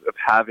demand of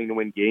having to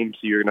win games.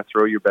 So you're going to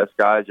throw your best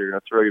guys. You're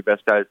going to throw your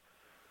best guys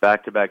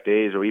back-to-back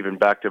days or even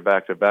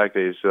back-to-back-to-back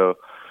days. So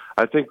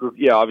I think,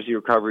 obviously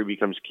recovery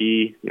becomes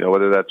key,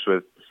 whether that's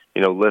with,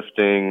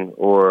 lifting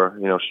or,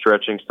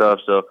 stretching stuff.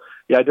 So,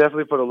 yeah, I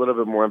definitely put a little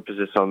bit more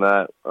emphasis on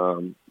that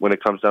when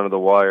it comes down to the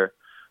wire.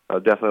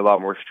 Definitely a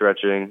lot more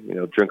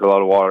stretching, drink a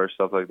lot of water,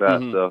 stuff like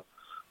that.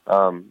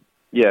 So,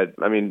 yeah,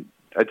 I mean,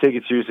 I take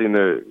it seriously in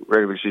the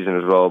regular season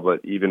as well, but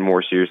even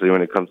more seriously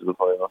when it comes to the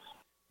playoffs.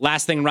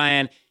 Last thing,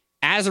 Ryan,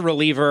 as a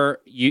reliever,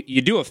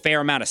 you do a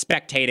fair amount of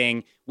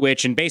spectating,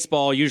 which in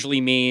baseball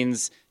usually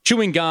means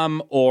chewing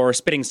gum or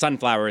spitting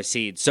sunflower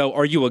seeds. So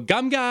are you a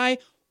gum guy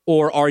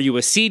or are you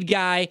a seed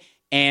guy?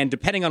 And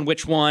depending on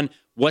which one,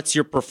 what's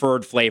your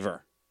preferred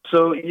flavor?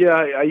 So, yeah,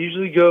 I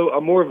usually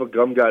I'm more of a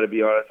gum guy, to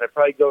be honest. I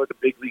probably go with the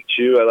Big League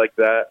Chew. I like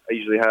that. I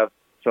usually have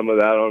some of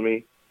that on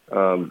me.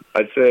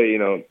 I'd say,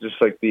 just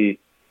like the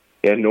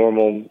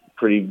normal,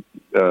 pretty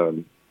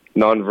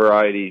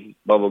non-variety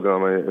bubble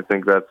gum. I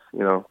think that's,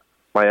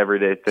 my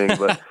everyday thing.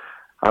 But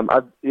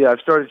I've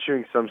started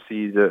chewing some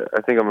seeds.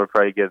 I think I'm going to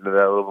probably get into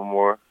that a little bit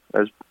more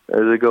as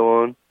I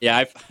go on.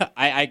 Yeah,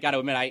 I got to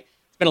admit,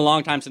 it's been a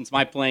long time since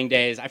my playing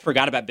days. I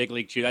forgot about Big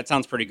League Chew. That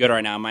sounds pretty good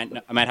right now. I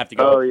might have to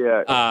go. Oh,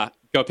 yeah.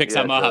 Go pick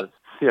some up.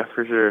 Yeah,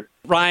 for sure.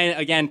 Ryan,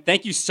 again,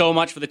 thank you so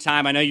much for the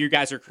time. I know you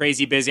guys are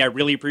crazy busy. I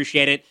really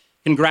appreciate it.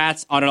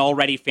 Congrats on an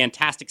already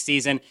fantastic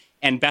season,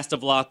 and best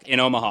of luck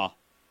in Omaha.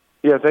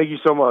 Yeah, thank you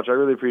so much. I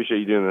really appreciate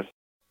you doing this.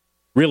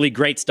 Really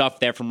great stuff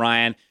there from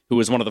Ryan, who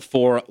was one of the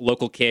 4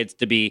 local kids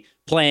to be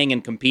playing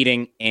and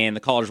competing in the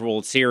College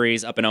World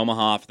Series up in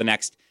Omaha for the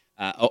next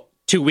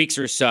 2 weeks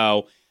or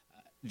so.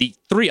 The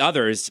 3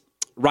 others,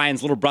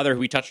 Ryan's little brother,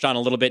 who we touched on a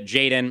little bit,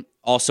 Jaden,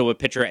 also a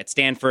pitcher at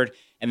Stanford.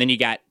 And then you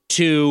got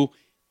 2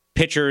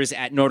 pitchers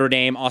at Notre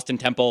Dame, Austin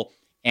Temple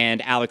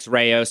and Alex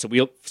Reyes. So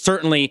we'll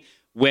certainly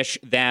wish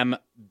them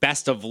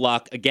best of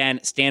luck. Again,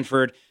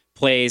 Stanford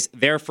plays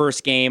their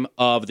first game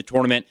of the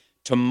tournament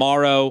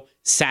tomorrow,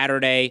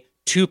 Saturday,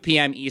 2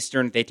 p.m.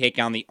 Eastern, they take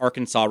on the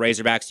Arkansas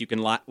Razorbacks. You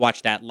can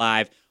watch that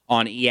live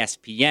on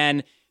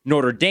ESPN.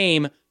 Notre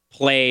Dame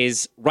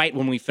plays right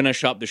when we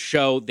finish up the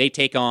show. They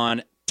take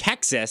on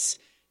Texas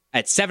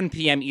at 7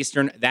 p.m.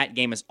 Eastern. That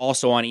game is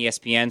also on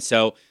ESPN.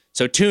 So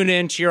tune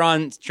in, cheer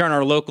on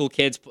our local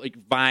kids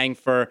vying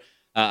for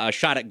a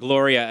shot at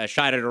glory, a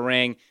shot at a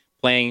ring,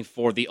 playing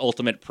for the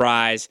ultimate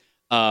prize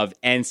of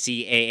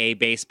NCAA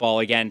baseball.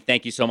 Again,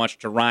 thank you so much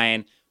to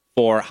Ryan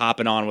for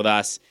hopping on with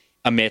us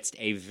amidst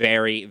a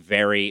very,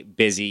 very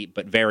busy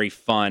but very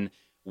fun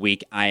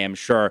week, I am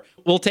sure.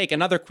 We'll take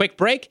another quick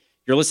break.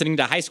 You're listening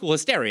to High School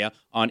Hysteria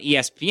on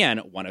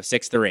ESPN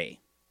 106.3.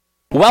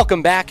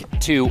 Welcome back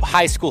to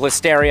High School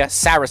Hysteria.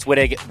 Cyrus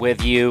Wittig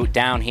with you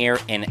down here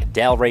in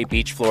Delray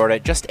Beach, Florida.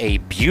 Just a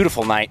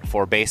beautiful night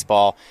for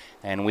baseball,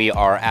 and we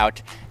are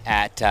out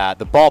at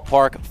the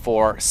ballpark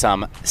for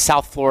some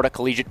South Florida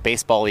Collegiate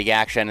Baseball League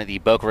action. The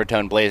Boca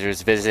Raton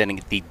Blazers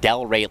visiting the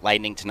Delray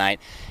Lightning tonight.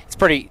 It's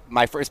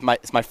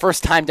my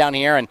first time down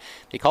here, and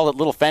they called it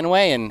Little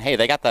Fenway. And hey,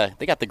 they got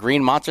the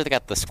green monster, they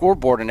got the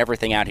scoreboard and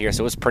everything out here.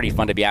 So it was pretty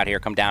fun to be out here.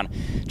 Come down,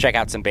 check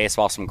out some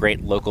baseball, some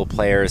great local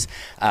players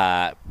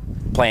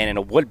playing in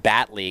a wood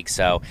bat league.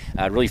 So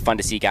really fun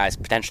to see guys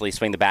potentially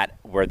swing the bat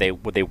where they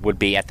would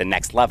be at the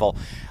next level.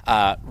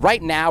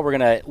 Right now, we're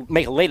gonna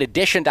make a late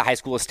addition to High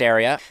School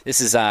Hysteria. This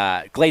is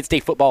Glade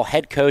State football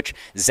head coach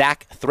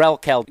Zach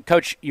Threlkeld.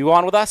 Coach, you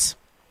on with us?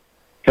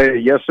 Hey,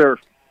 yes, sir.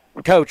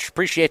 Coach,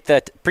 appreciate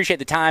the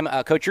time.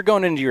 Coach, you're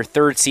going into your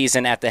third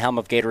season at the helm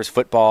of Gators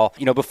football.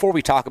 You know, before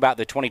we talk about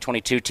the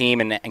 2022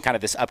 team and kind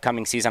of this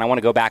upcoming season, I want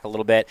to go back a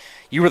little bit.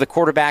 You were the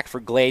quarterback for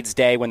Glades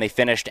Day when they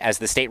finished as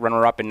the state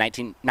runner-up in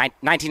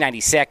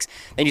 1996.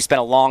 Then you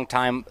spent a long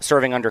time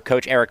serving under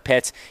Coach Eric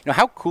Pitts. You know,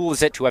 how cool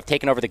is it to have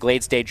taken over the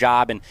Glades Day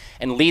job and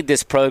lead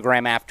this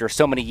program after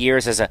so many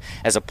years as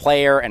a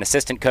player and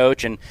assistant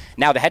coach, and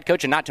now the head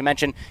coach, and not to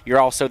mention you're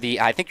also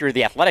I think you're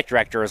the athletic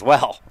director as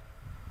well.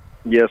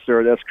 Yes,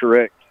 sir, that's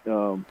correct.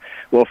 Well,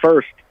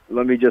 first,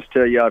 let me just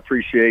tell you I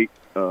appreciate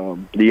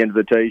the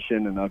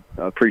invitation, and I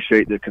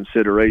appreciate the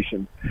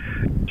consideration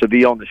to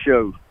be on the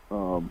show.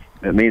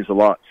 It means a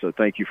lot, so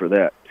thank you for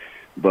that.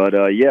 But,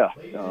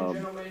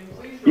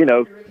 you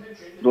know,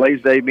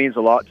 Blaze Day means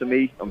a lot to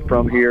me. I'm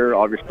from here,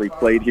 obviously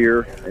played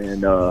here,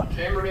 and,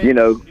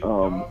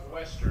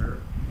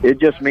 it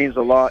just means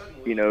a lot,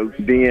 you know,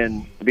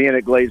 being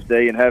at Glaze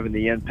Day and having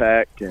the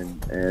impact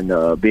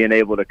and being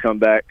able to come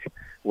back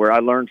where I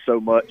learned so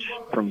much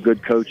from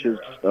good coaches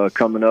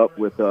coming up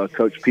with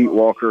Coach Pete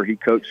Walker. He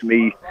coached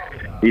me.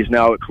 He's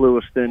now at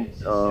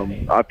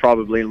Clewiston. I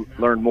probably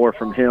learned more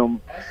from him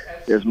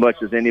as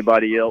much as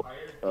anybody else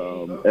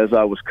as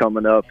I was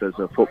coming up as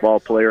a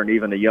football player, and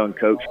even a young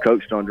coach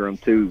coached under him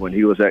too when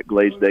he was at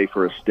Glaze Day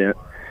for a stint.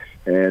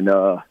 And,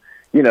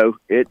 you know,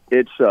 it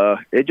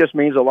just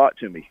means a lot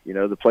to me. You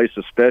know, the place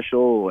is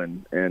special,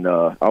 and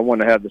I want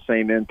to have the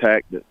same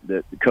impact that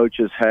the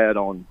coaches had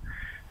on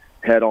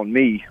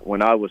me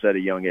when I was at a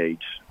young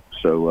age.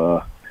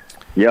 So,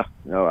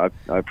 I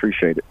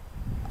appreciate it.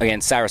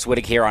 Again, Cyrus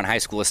Wittig here on High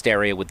School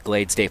Hysteria with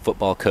Glade State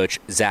football coach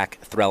Zach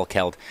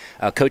Threlkeld.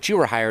 Coach, you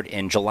were hired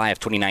in July of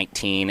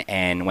 2019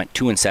 and went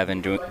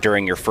 2-7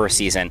 during your first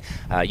season.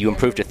 You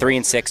improved to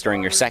 3-6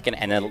 during your second,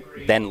 and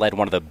then led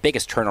one of the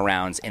biggest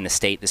turnarounds in the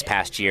state this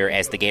past year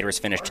as the Gators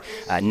finished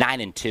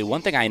 9-2.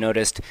 One thing I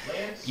noticed,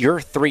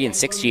 your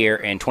 3-6 year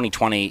in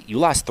 2020, you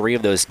lost 3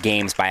 of those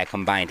games by a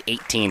combined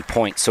 18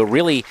 points. So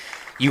really,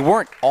 you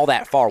weren't all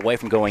that far away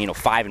from going,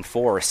 5-4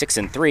 or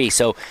 6-3.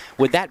 So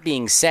with that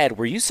being said,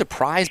 were you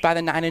surprised by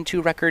the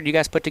 9-2 record you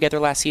guys put together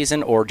last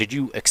season, or did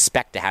you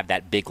expect to have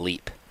that big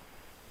leap?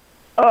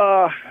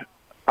 I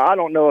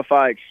don't know if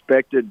I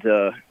expected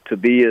to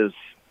be as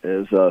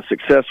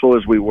successful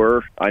as we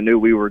were. I knew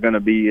we were going to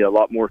be a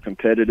lot more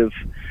competitive,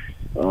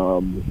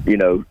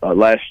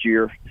 last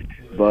year.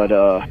 But,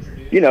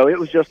 it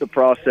was just a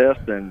process,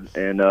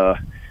 and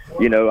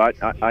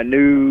I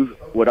knew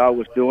what I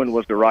was doing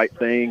was the right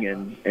thing,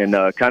 and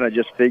kind of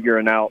just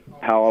figuring out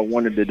how I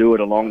wanted to do it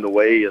along the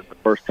way as the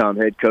first-time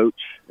head coach.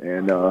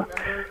 And,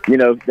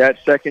 that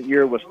second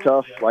year was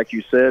tough, like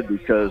you said,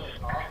 because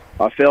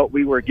I felt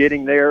we were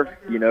getting there,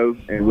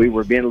 and we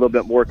were being a little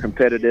bit more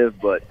competitive,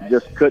 but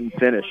just couldn't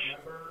finish.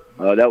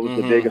 That was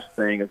the biggest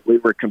thing. We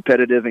were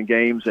competitive in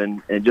games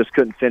and just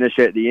couldn't finish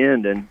at the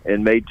end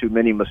and made too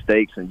many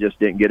mistakes and just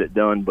didn't get it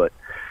done. But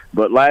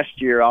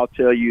last year, I'll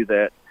tell you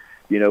that,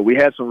 we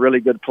had some really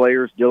good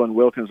players. Dylan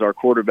Wilkins, our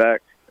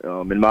quarterback,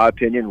 in my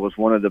opinion, was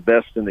one of the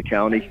best in the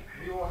county.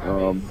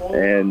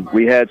 And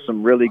we had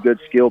some really good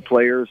skill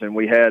players, and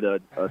we had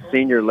a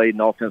senior-laden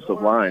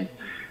offensive line.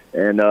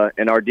 And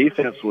our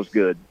defense was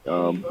good.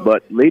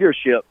 But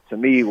leadership, to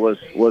me, was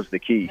the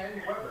key.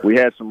 We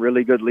had some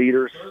really good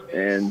leaders,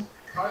 and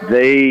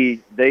they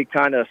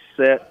kind of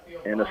set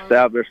and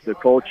established the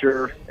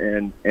culture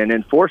and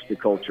enforced the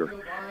culture.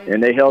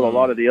 And they held a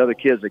lot of the other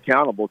kids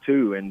accountable,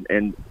 too.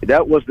 And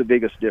that was the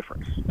biggest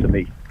difference to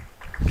me.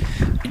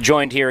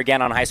 Joined here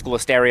again on High School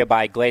Hysteria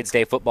by Glades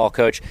Day football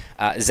coach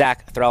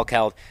Zach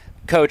Threlkeld.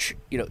 Coach,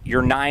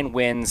 your 9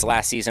 wins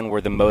last season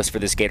were the most for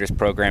this Gators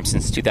program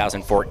since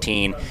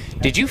 2014.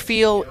 Did you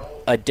feel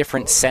a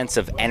different sense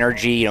of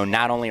energy,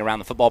 not only around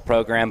the football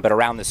program, but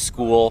around the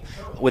school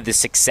with the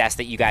success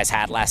that you guys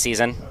had last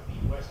season?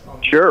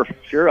 Sure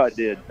I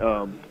did.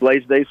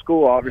 Blaze Day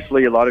School,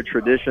 obviously a lot of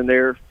tradition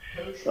there.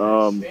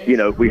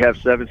 We have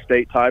 7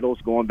 state titles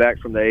going back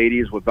from the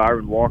 80s with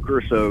Byron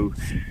Walker. So,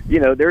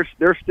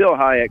 there's still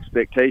high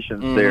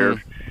expectations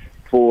there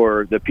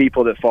for the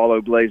people that follow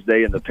Blaze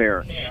Day and the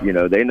parents.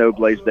 They know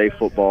Blaze Day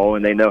football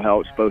and they know how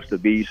it's supposed to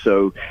be.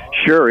 So,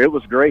 sure, it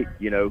was great,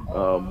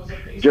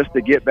 just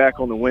to get back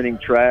on the winning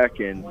track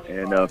and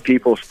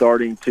people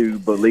starting to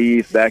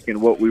believe back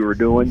in what we were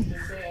doing.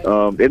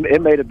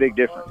 It made a big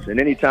difference.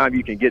 And anytime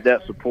you can get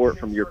that support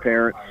from your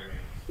parents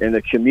and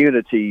the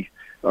community,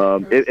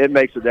 it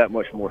makes it that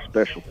much more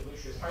special.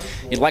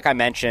 Like I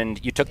mentioned,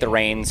 you took the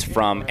reins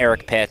from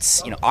Eric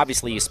Pitts.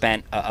 Obviously you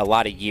spent a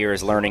lot of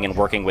years learning and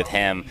working with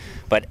him,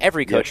 but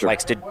every coach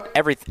likes to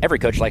every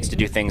coach likes to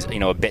do things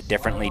a bit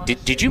differently.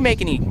 Did you make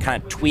any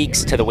kind of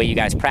tweaks to the way you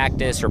guys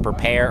practice or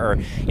prepare,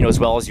 or as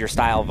well as your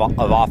style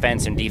of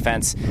offense and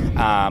defense?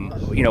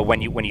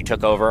 When you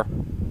took over.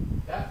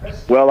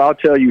 Well, I'll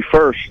tell you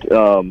first,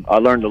 I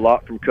learned a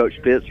lot from Coach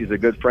Pitts. He's a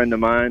good friend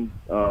of mine,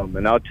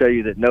 and I'll tell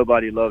you that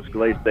nobody loves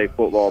Glaze Day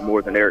football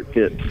more than Eric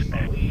Pitts.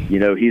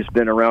 He's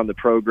been around the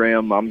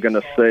program, I'm going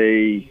to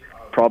say,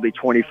 probably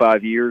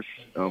 25 years.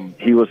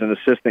 He was an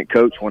assistant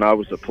coach when I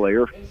was a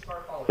player,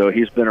 so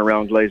he's been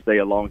around Glaze Day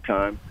a long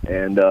time.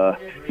 And,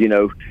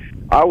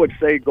 I would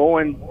say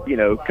going,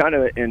 kind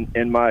of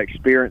in my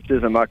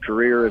experiences in my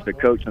career as a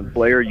coach and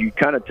player, you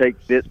kind of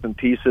take bits and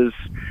pieces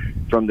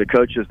from the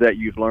coaches that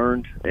you've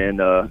learned,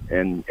 and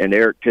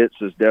Eric Pitts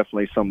is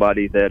definitely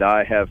somebody that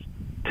I have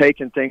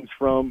taken things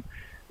from.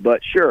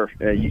 But sure,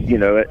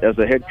 as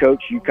a head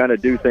coach, you kind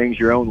of do things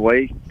your own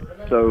way.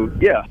 So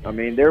yeah, I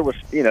mean, there was,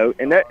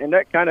 and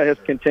that kind of has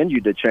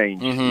continued to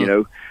change.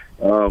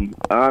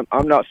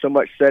 I'm not so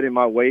much set in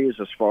my ways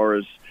as far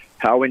as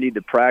how we need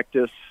to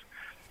practice.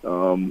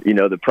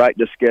 The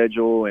practice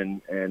schedule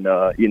and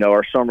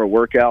our summer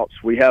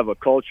workouts. We have a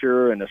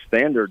culture and a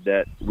standard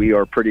that we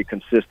are pretty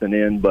consistent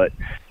in, but,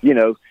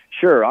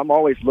 sure, I'm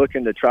always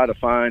looking to try to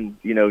find,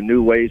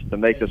 new ways to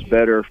make us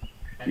better,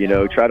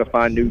 try to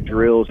find new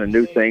drills and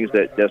new things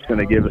that's going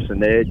to give us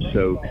an edge.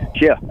 So,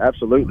 yeah,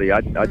 absolutely.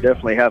 I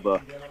definitely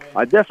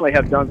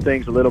have done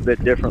things a little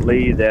bit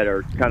differently that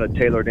are kind of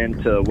tailored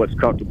into what's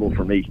comfortable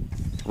for me.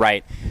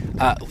 Right.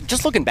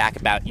 Just looking back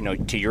about,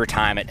 to your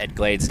time at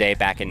Glades Day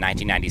back in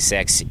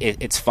 1996,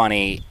 it's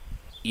funny,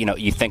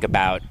 you think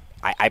about,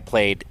 I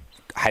played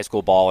high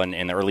school ball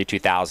in the early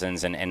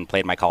 2000s and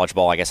played my college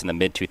ball, I guess, in the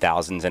mid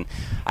 2000s. And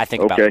I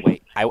think about the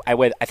way,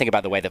 I think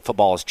about the way that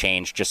football has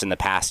changed just in the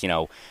past,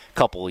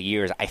 couple of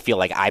years. I feel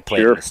like I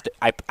played,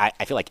 I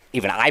feel like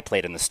even I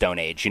played in the Stone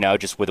Age,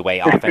 just with the way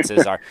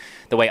offenses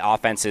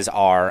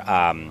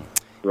are,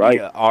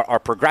 right, are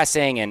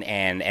progressing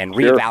and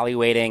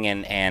reevaluating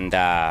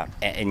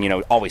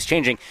and always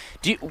changing.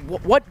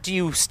 What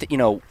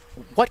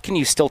can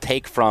you still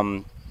take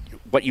from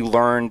what you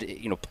learned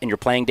in your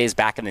playing days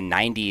back in the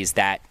 90s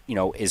that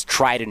is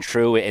tried and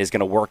true, is going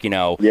to work?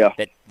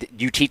 That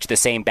you teach the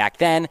same back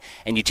then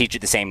and you teach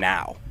it the same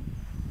now.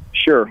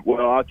 Sure.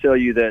 Well, I'll tell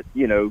you that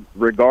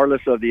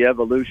regardless of the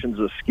evolutions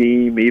of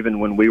scheme, even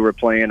when we were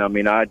playing, I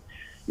mean, at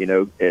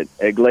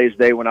Glaze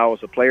Day when I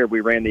was a player,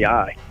 we ran the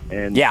I,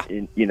 and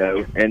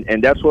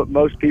that's what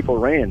most people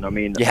ran. I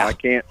mean, I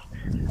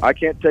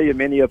can't tell you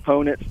many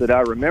opponents that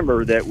I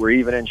remember that were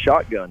even in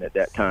shotgun at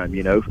that time.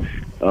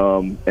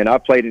 And I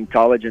played in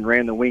college and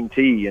ran the wing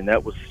T, and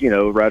that was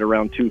right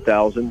around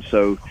 2000.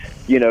 So,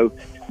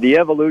 the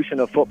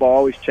evolution of football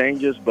always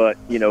changes, but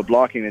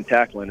blocking and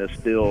tackling is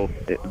still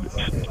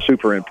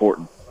super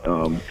important.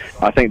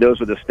 I think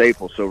those are the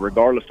staples. So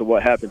regardless of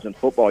what happens in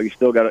football, you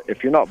still got to,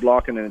 if you're not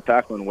blocking and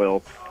tackling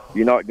well,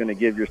 you're not going to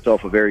give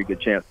yourself a very good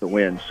chance to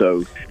win.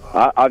 So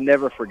I've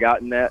never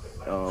forgotten that.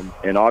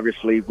 And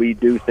obviously we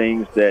do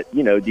things that,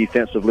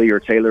 defensively are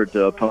tailored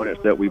to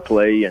opponents that we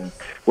play. And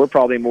we're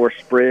probably more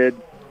spread,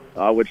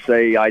 I would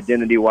say,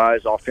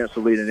 identity-wise,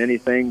 offensively than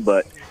anything.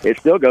 But it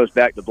still goes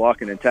back to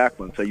blocking and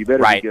tackling. So you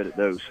better be good at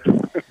those.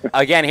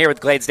 Again, here with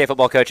Glades Day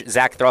football coach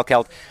Zach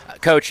Threlkeld.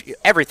 Coach,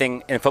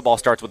 everything in football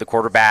starts with the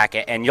quarterback,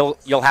 and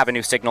you'll have a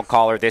new signal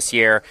caller this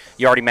year.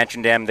 You already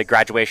mentioned him, the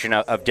graduation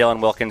of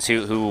Dylan Wilkins,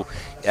 who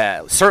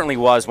certainly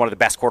was one of the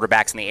best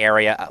quarterbacks in the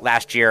area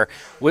last year.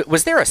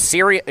 Was there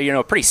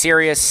a pretty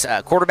serious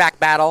quarterback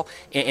battle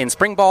in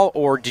spring ball,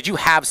 or did you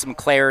have some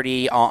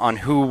clarity on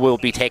who will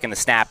be taking the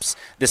snaps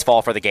this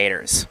fall for the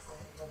Gators?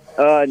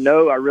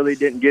 No, I really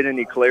didn't get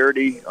any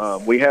clarity.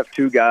 We have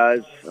two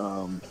guys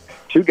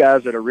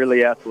that are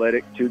really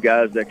athletic, two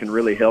guys that can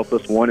really help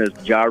us. One is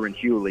Jaron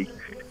Hewley.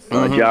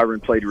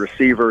 Jaron played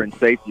receiver and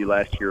safety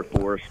last year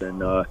for us,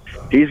 and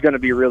he's going to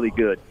be really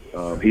good.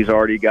 He's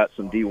already got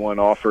some D1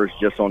 offers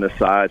just on his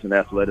size and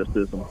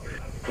athleticism.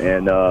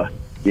 And,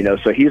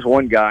 so he's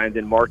one guy. And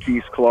then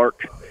Marquise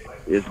Clark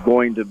is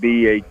going to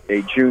be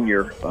a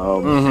junior,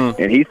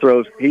 and he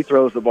throws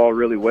the ball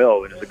really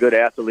well, and is a good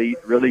athlete,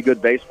 really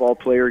good baseball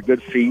player,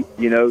 good feet,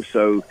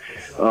 So,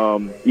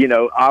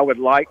 I would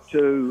like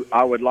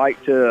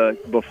to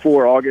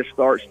before August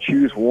starts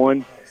choose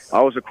one.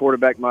 I was a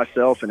quarterback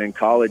myself, and in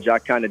college I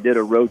kind of did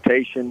a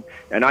rotation,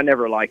 and I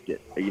never liked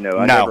it. I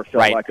never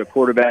felt like a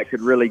quarterback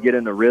could really get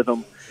in the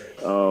rhythm.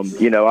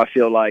 I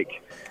feel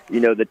like,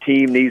 the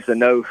team needs to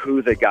know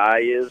who the guy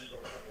is.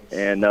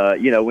 And,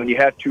 when you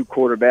have two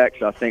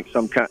quarterbacks, I think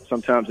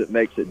sometimes it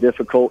makes it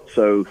difficult.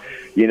 So,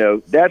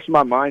 that's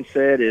my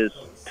mindset, is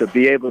to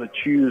be able to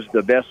choose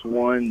the best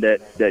one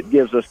that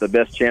gives us the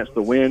best chance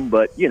to win.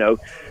 But,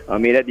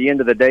 at the end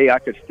of the day, I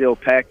could still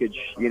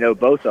package,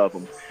 both of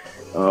them.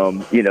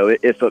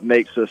 If it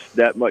makes us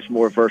that much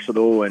more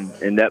versatile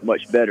and that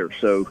much better.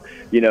 So,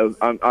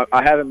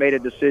 I haven't made a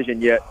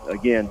decision yet,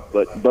 again,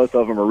 but both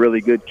of them are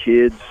really good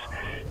kids.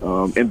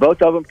 And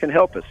both of them can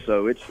help us,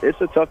 so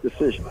it's a tough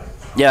decision.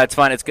 Yeah, it's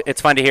fun. It's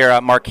fun to hear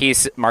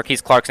Marquise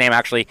Clark's name.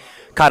 Actually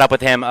caught up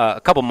with him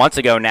a couple months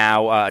ago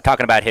now,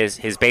 talking about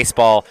his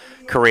baseball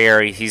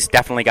career. He's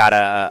definitely got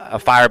a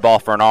fireball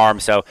for an arm,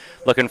 so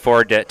looking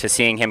forward to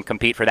seeing him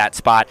compete for that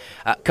spot.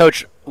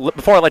 Coach,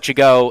 before I let you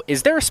go,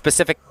 is there a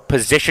specific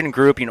position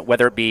group,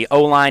 whether it be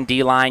O-line,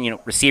 D-line,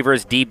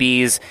 receivers,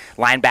 DBs,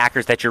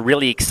 linebackers, that you're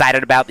really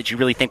excited about, that you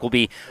really think will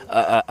be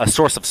a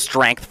source of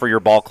strength for your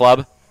ball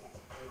club?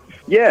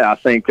 Yeah, I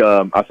think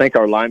our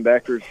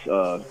linebackers,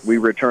 we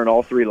return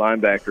all three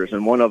linebackers,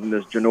 and one of them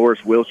is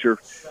Janoris Wilcher.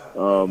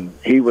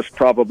 He was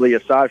probably,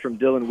 aside from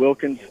Dylan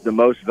Wilkins, the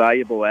most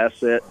valuable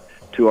asset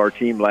to our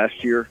team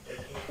last year.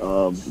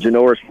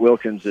 Janoris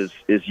Wilkins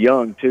is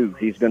young, too.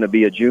 He's going to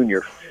be a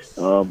junior.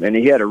 And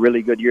he had a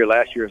really good year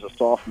last year as a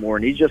sophomore,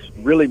 and he's just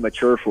really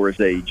mature for his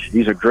age.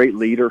 He's a great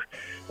leader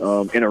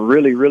and a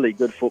really, really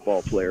good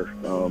football player.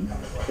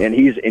 And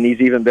he's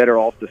even better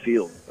off the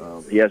field.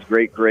 He has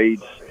great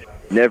grades.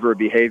 Never a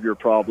behavior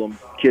problem.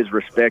 Kids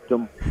respect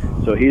him.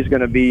 So he's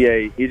going to be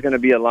a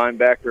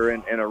linebacker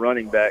and a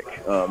running back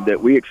that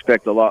we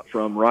expect a lot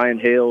from. Ryan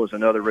Hale is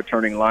another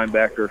returning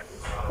linebacker,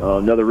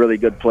 another really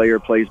good player,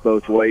 plays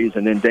both ways.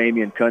 And then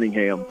Damian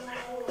Cunningham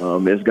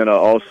is going to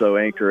also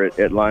anchor at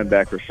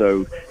linebacker.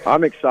 So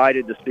I'm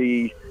excited to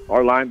see.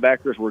 Our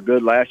linebackers were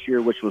good last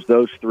year, which was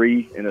those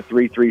three in a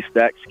 3-3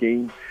 stack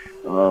scheme.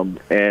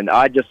 And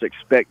I just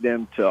expect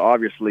them to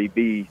obviously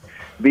be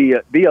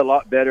a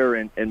lot better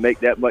and make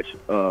that much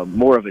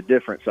more of a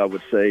difference, I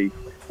would say,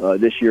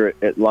 this year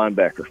at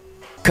linebacker.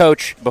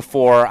 Coach,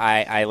 before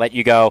I let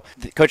you go,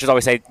 coaches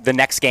always say the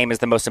next game is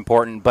the most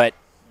important, but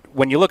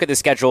when you look at the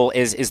schedule,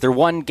 is there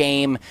one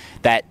game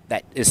that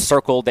is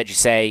circled that you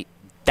say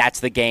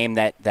that's the game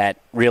that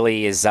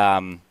really is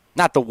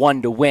not the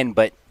one to win,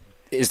 but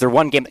is there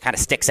one game that kind of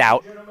sticks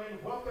out?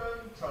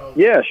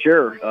 Yeah,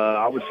 sure.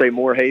 I would say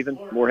Moorhaven.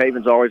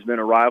 Moorhaven's always been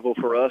a rival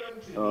for us.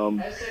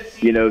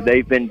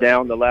 They've been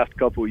down the last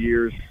couple of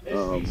years,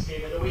 but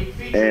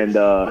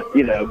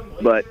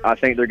I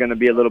think they're going to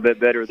be a little bit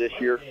better this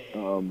year.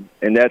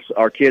 And that's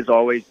our kids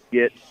always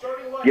get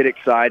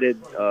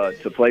excited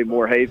to play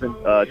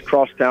Moorhaven. It's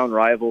crosstown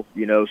rival,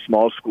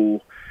 small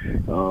school.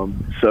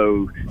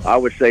 So I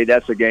would say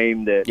that's a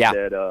game that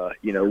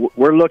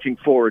we're looking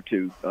forward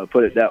to,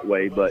 put it that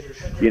way. But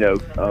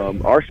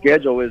our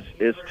schedule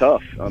is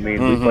tough. I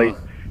mean, we play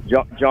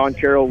John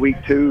Carroll week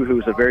 2,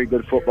 who's a very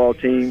good football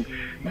team.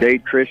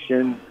 Dade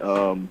Christian,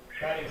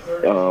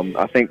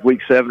 I think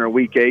week 7 or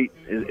week 8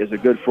 is a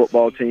good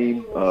football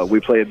team. We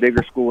play a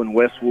bigger school in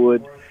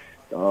Westwood.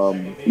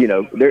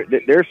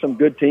 There's some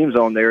good teams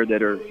on there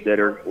that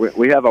are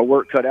we have our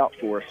work cut out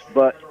for us,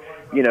 but.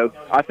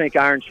 I think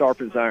iron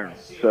sharpens iron.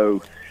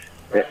 So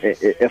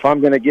if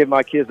I'm going to give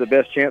my kids the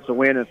best chance to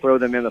win and throw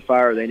them in the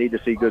fire, they need to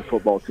see good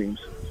football teams.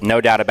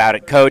 No doubt about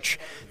it. Coach,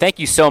 thank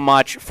you so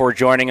much for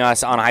joining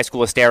us on High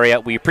School Hysteria.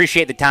 We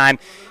appreciate the time.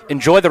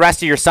 Enjoy the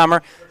rest of your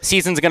summer.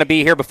 Season's going to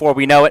be here before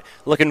we know it.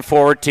 Looking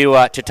forward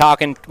to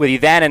talking with you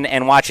then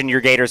and watching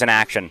your Gators in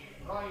action.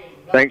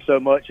 Thanks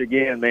so much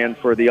again, man,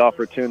 for the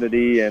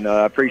opportunity, and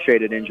I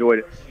appreciate it. Enjoyed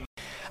it.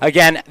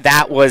 Again,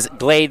 that was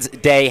Glades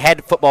Day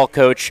head football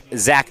coach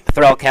Zach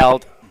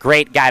Threlkeld.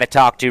 Great guy to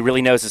talk to,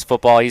 really knows his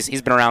football.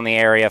 He's been around the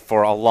area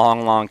for a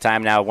long, long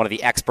time now, one of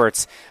the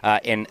experts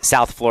in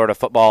South Florida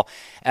football.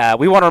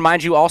 We want to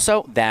remind you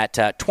also that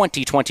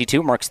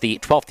 2022 marks the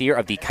 12th year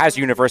of the Kaiser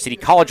University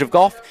College of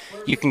Golf.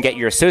 You can get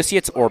your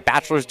associate's or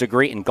bachelor's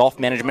degree in golf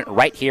management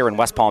right here in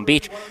West Palm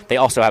Beach. They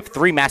also have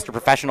 3 master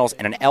professionals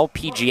and an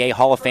LPGA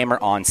Hall of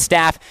Famer on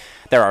staff.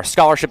 There are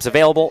scholarships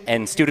available,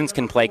 and students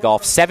can play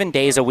golf 7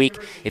 days a week.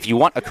 If you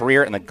want a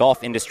career in the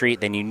golf industry,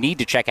 then you need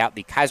to check out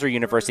the Kaiser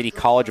University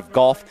College of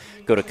Golf.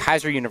 Go to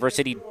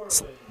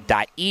kaiseruniversity.com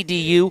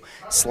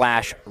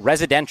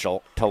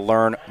glades.edu/residential to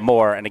learn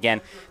more. And again,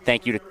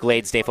 thank you to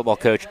Glades Day football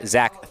coach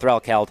Zach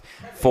Threlkeld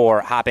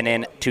for hopping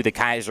in to the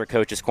Kaiser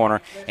Coaches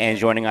Corner and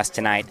joining us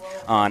tonight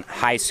on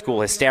High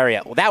School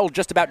Hysteria. Well, that will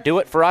just about do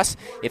it for us.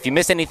 If you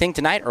missed anything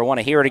tonight or want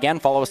to hear it again,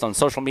 follow us on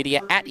social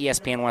media at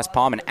ESPN West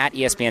Palm and at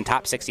ESPN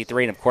Top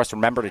 63. And, of course,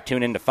 remember to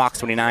tune in to Fox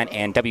 29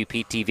 and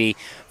WPTV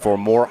for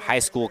more high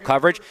school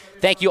coverage.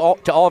 Thank you all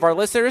to all of our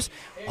listeners.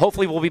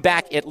 Hopefully we'll be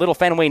back at Little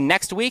Fenway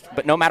next week,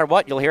 but no matter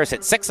what, you'll hear us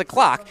at 6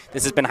 o'clock.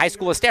 This has been High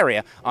School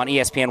Hysteria on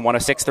ESPN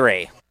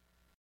 106.3.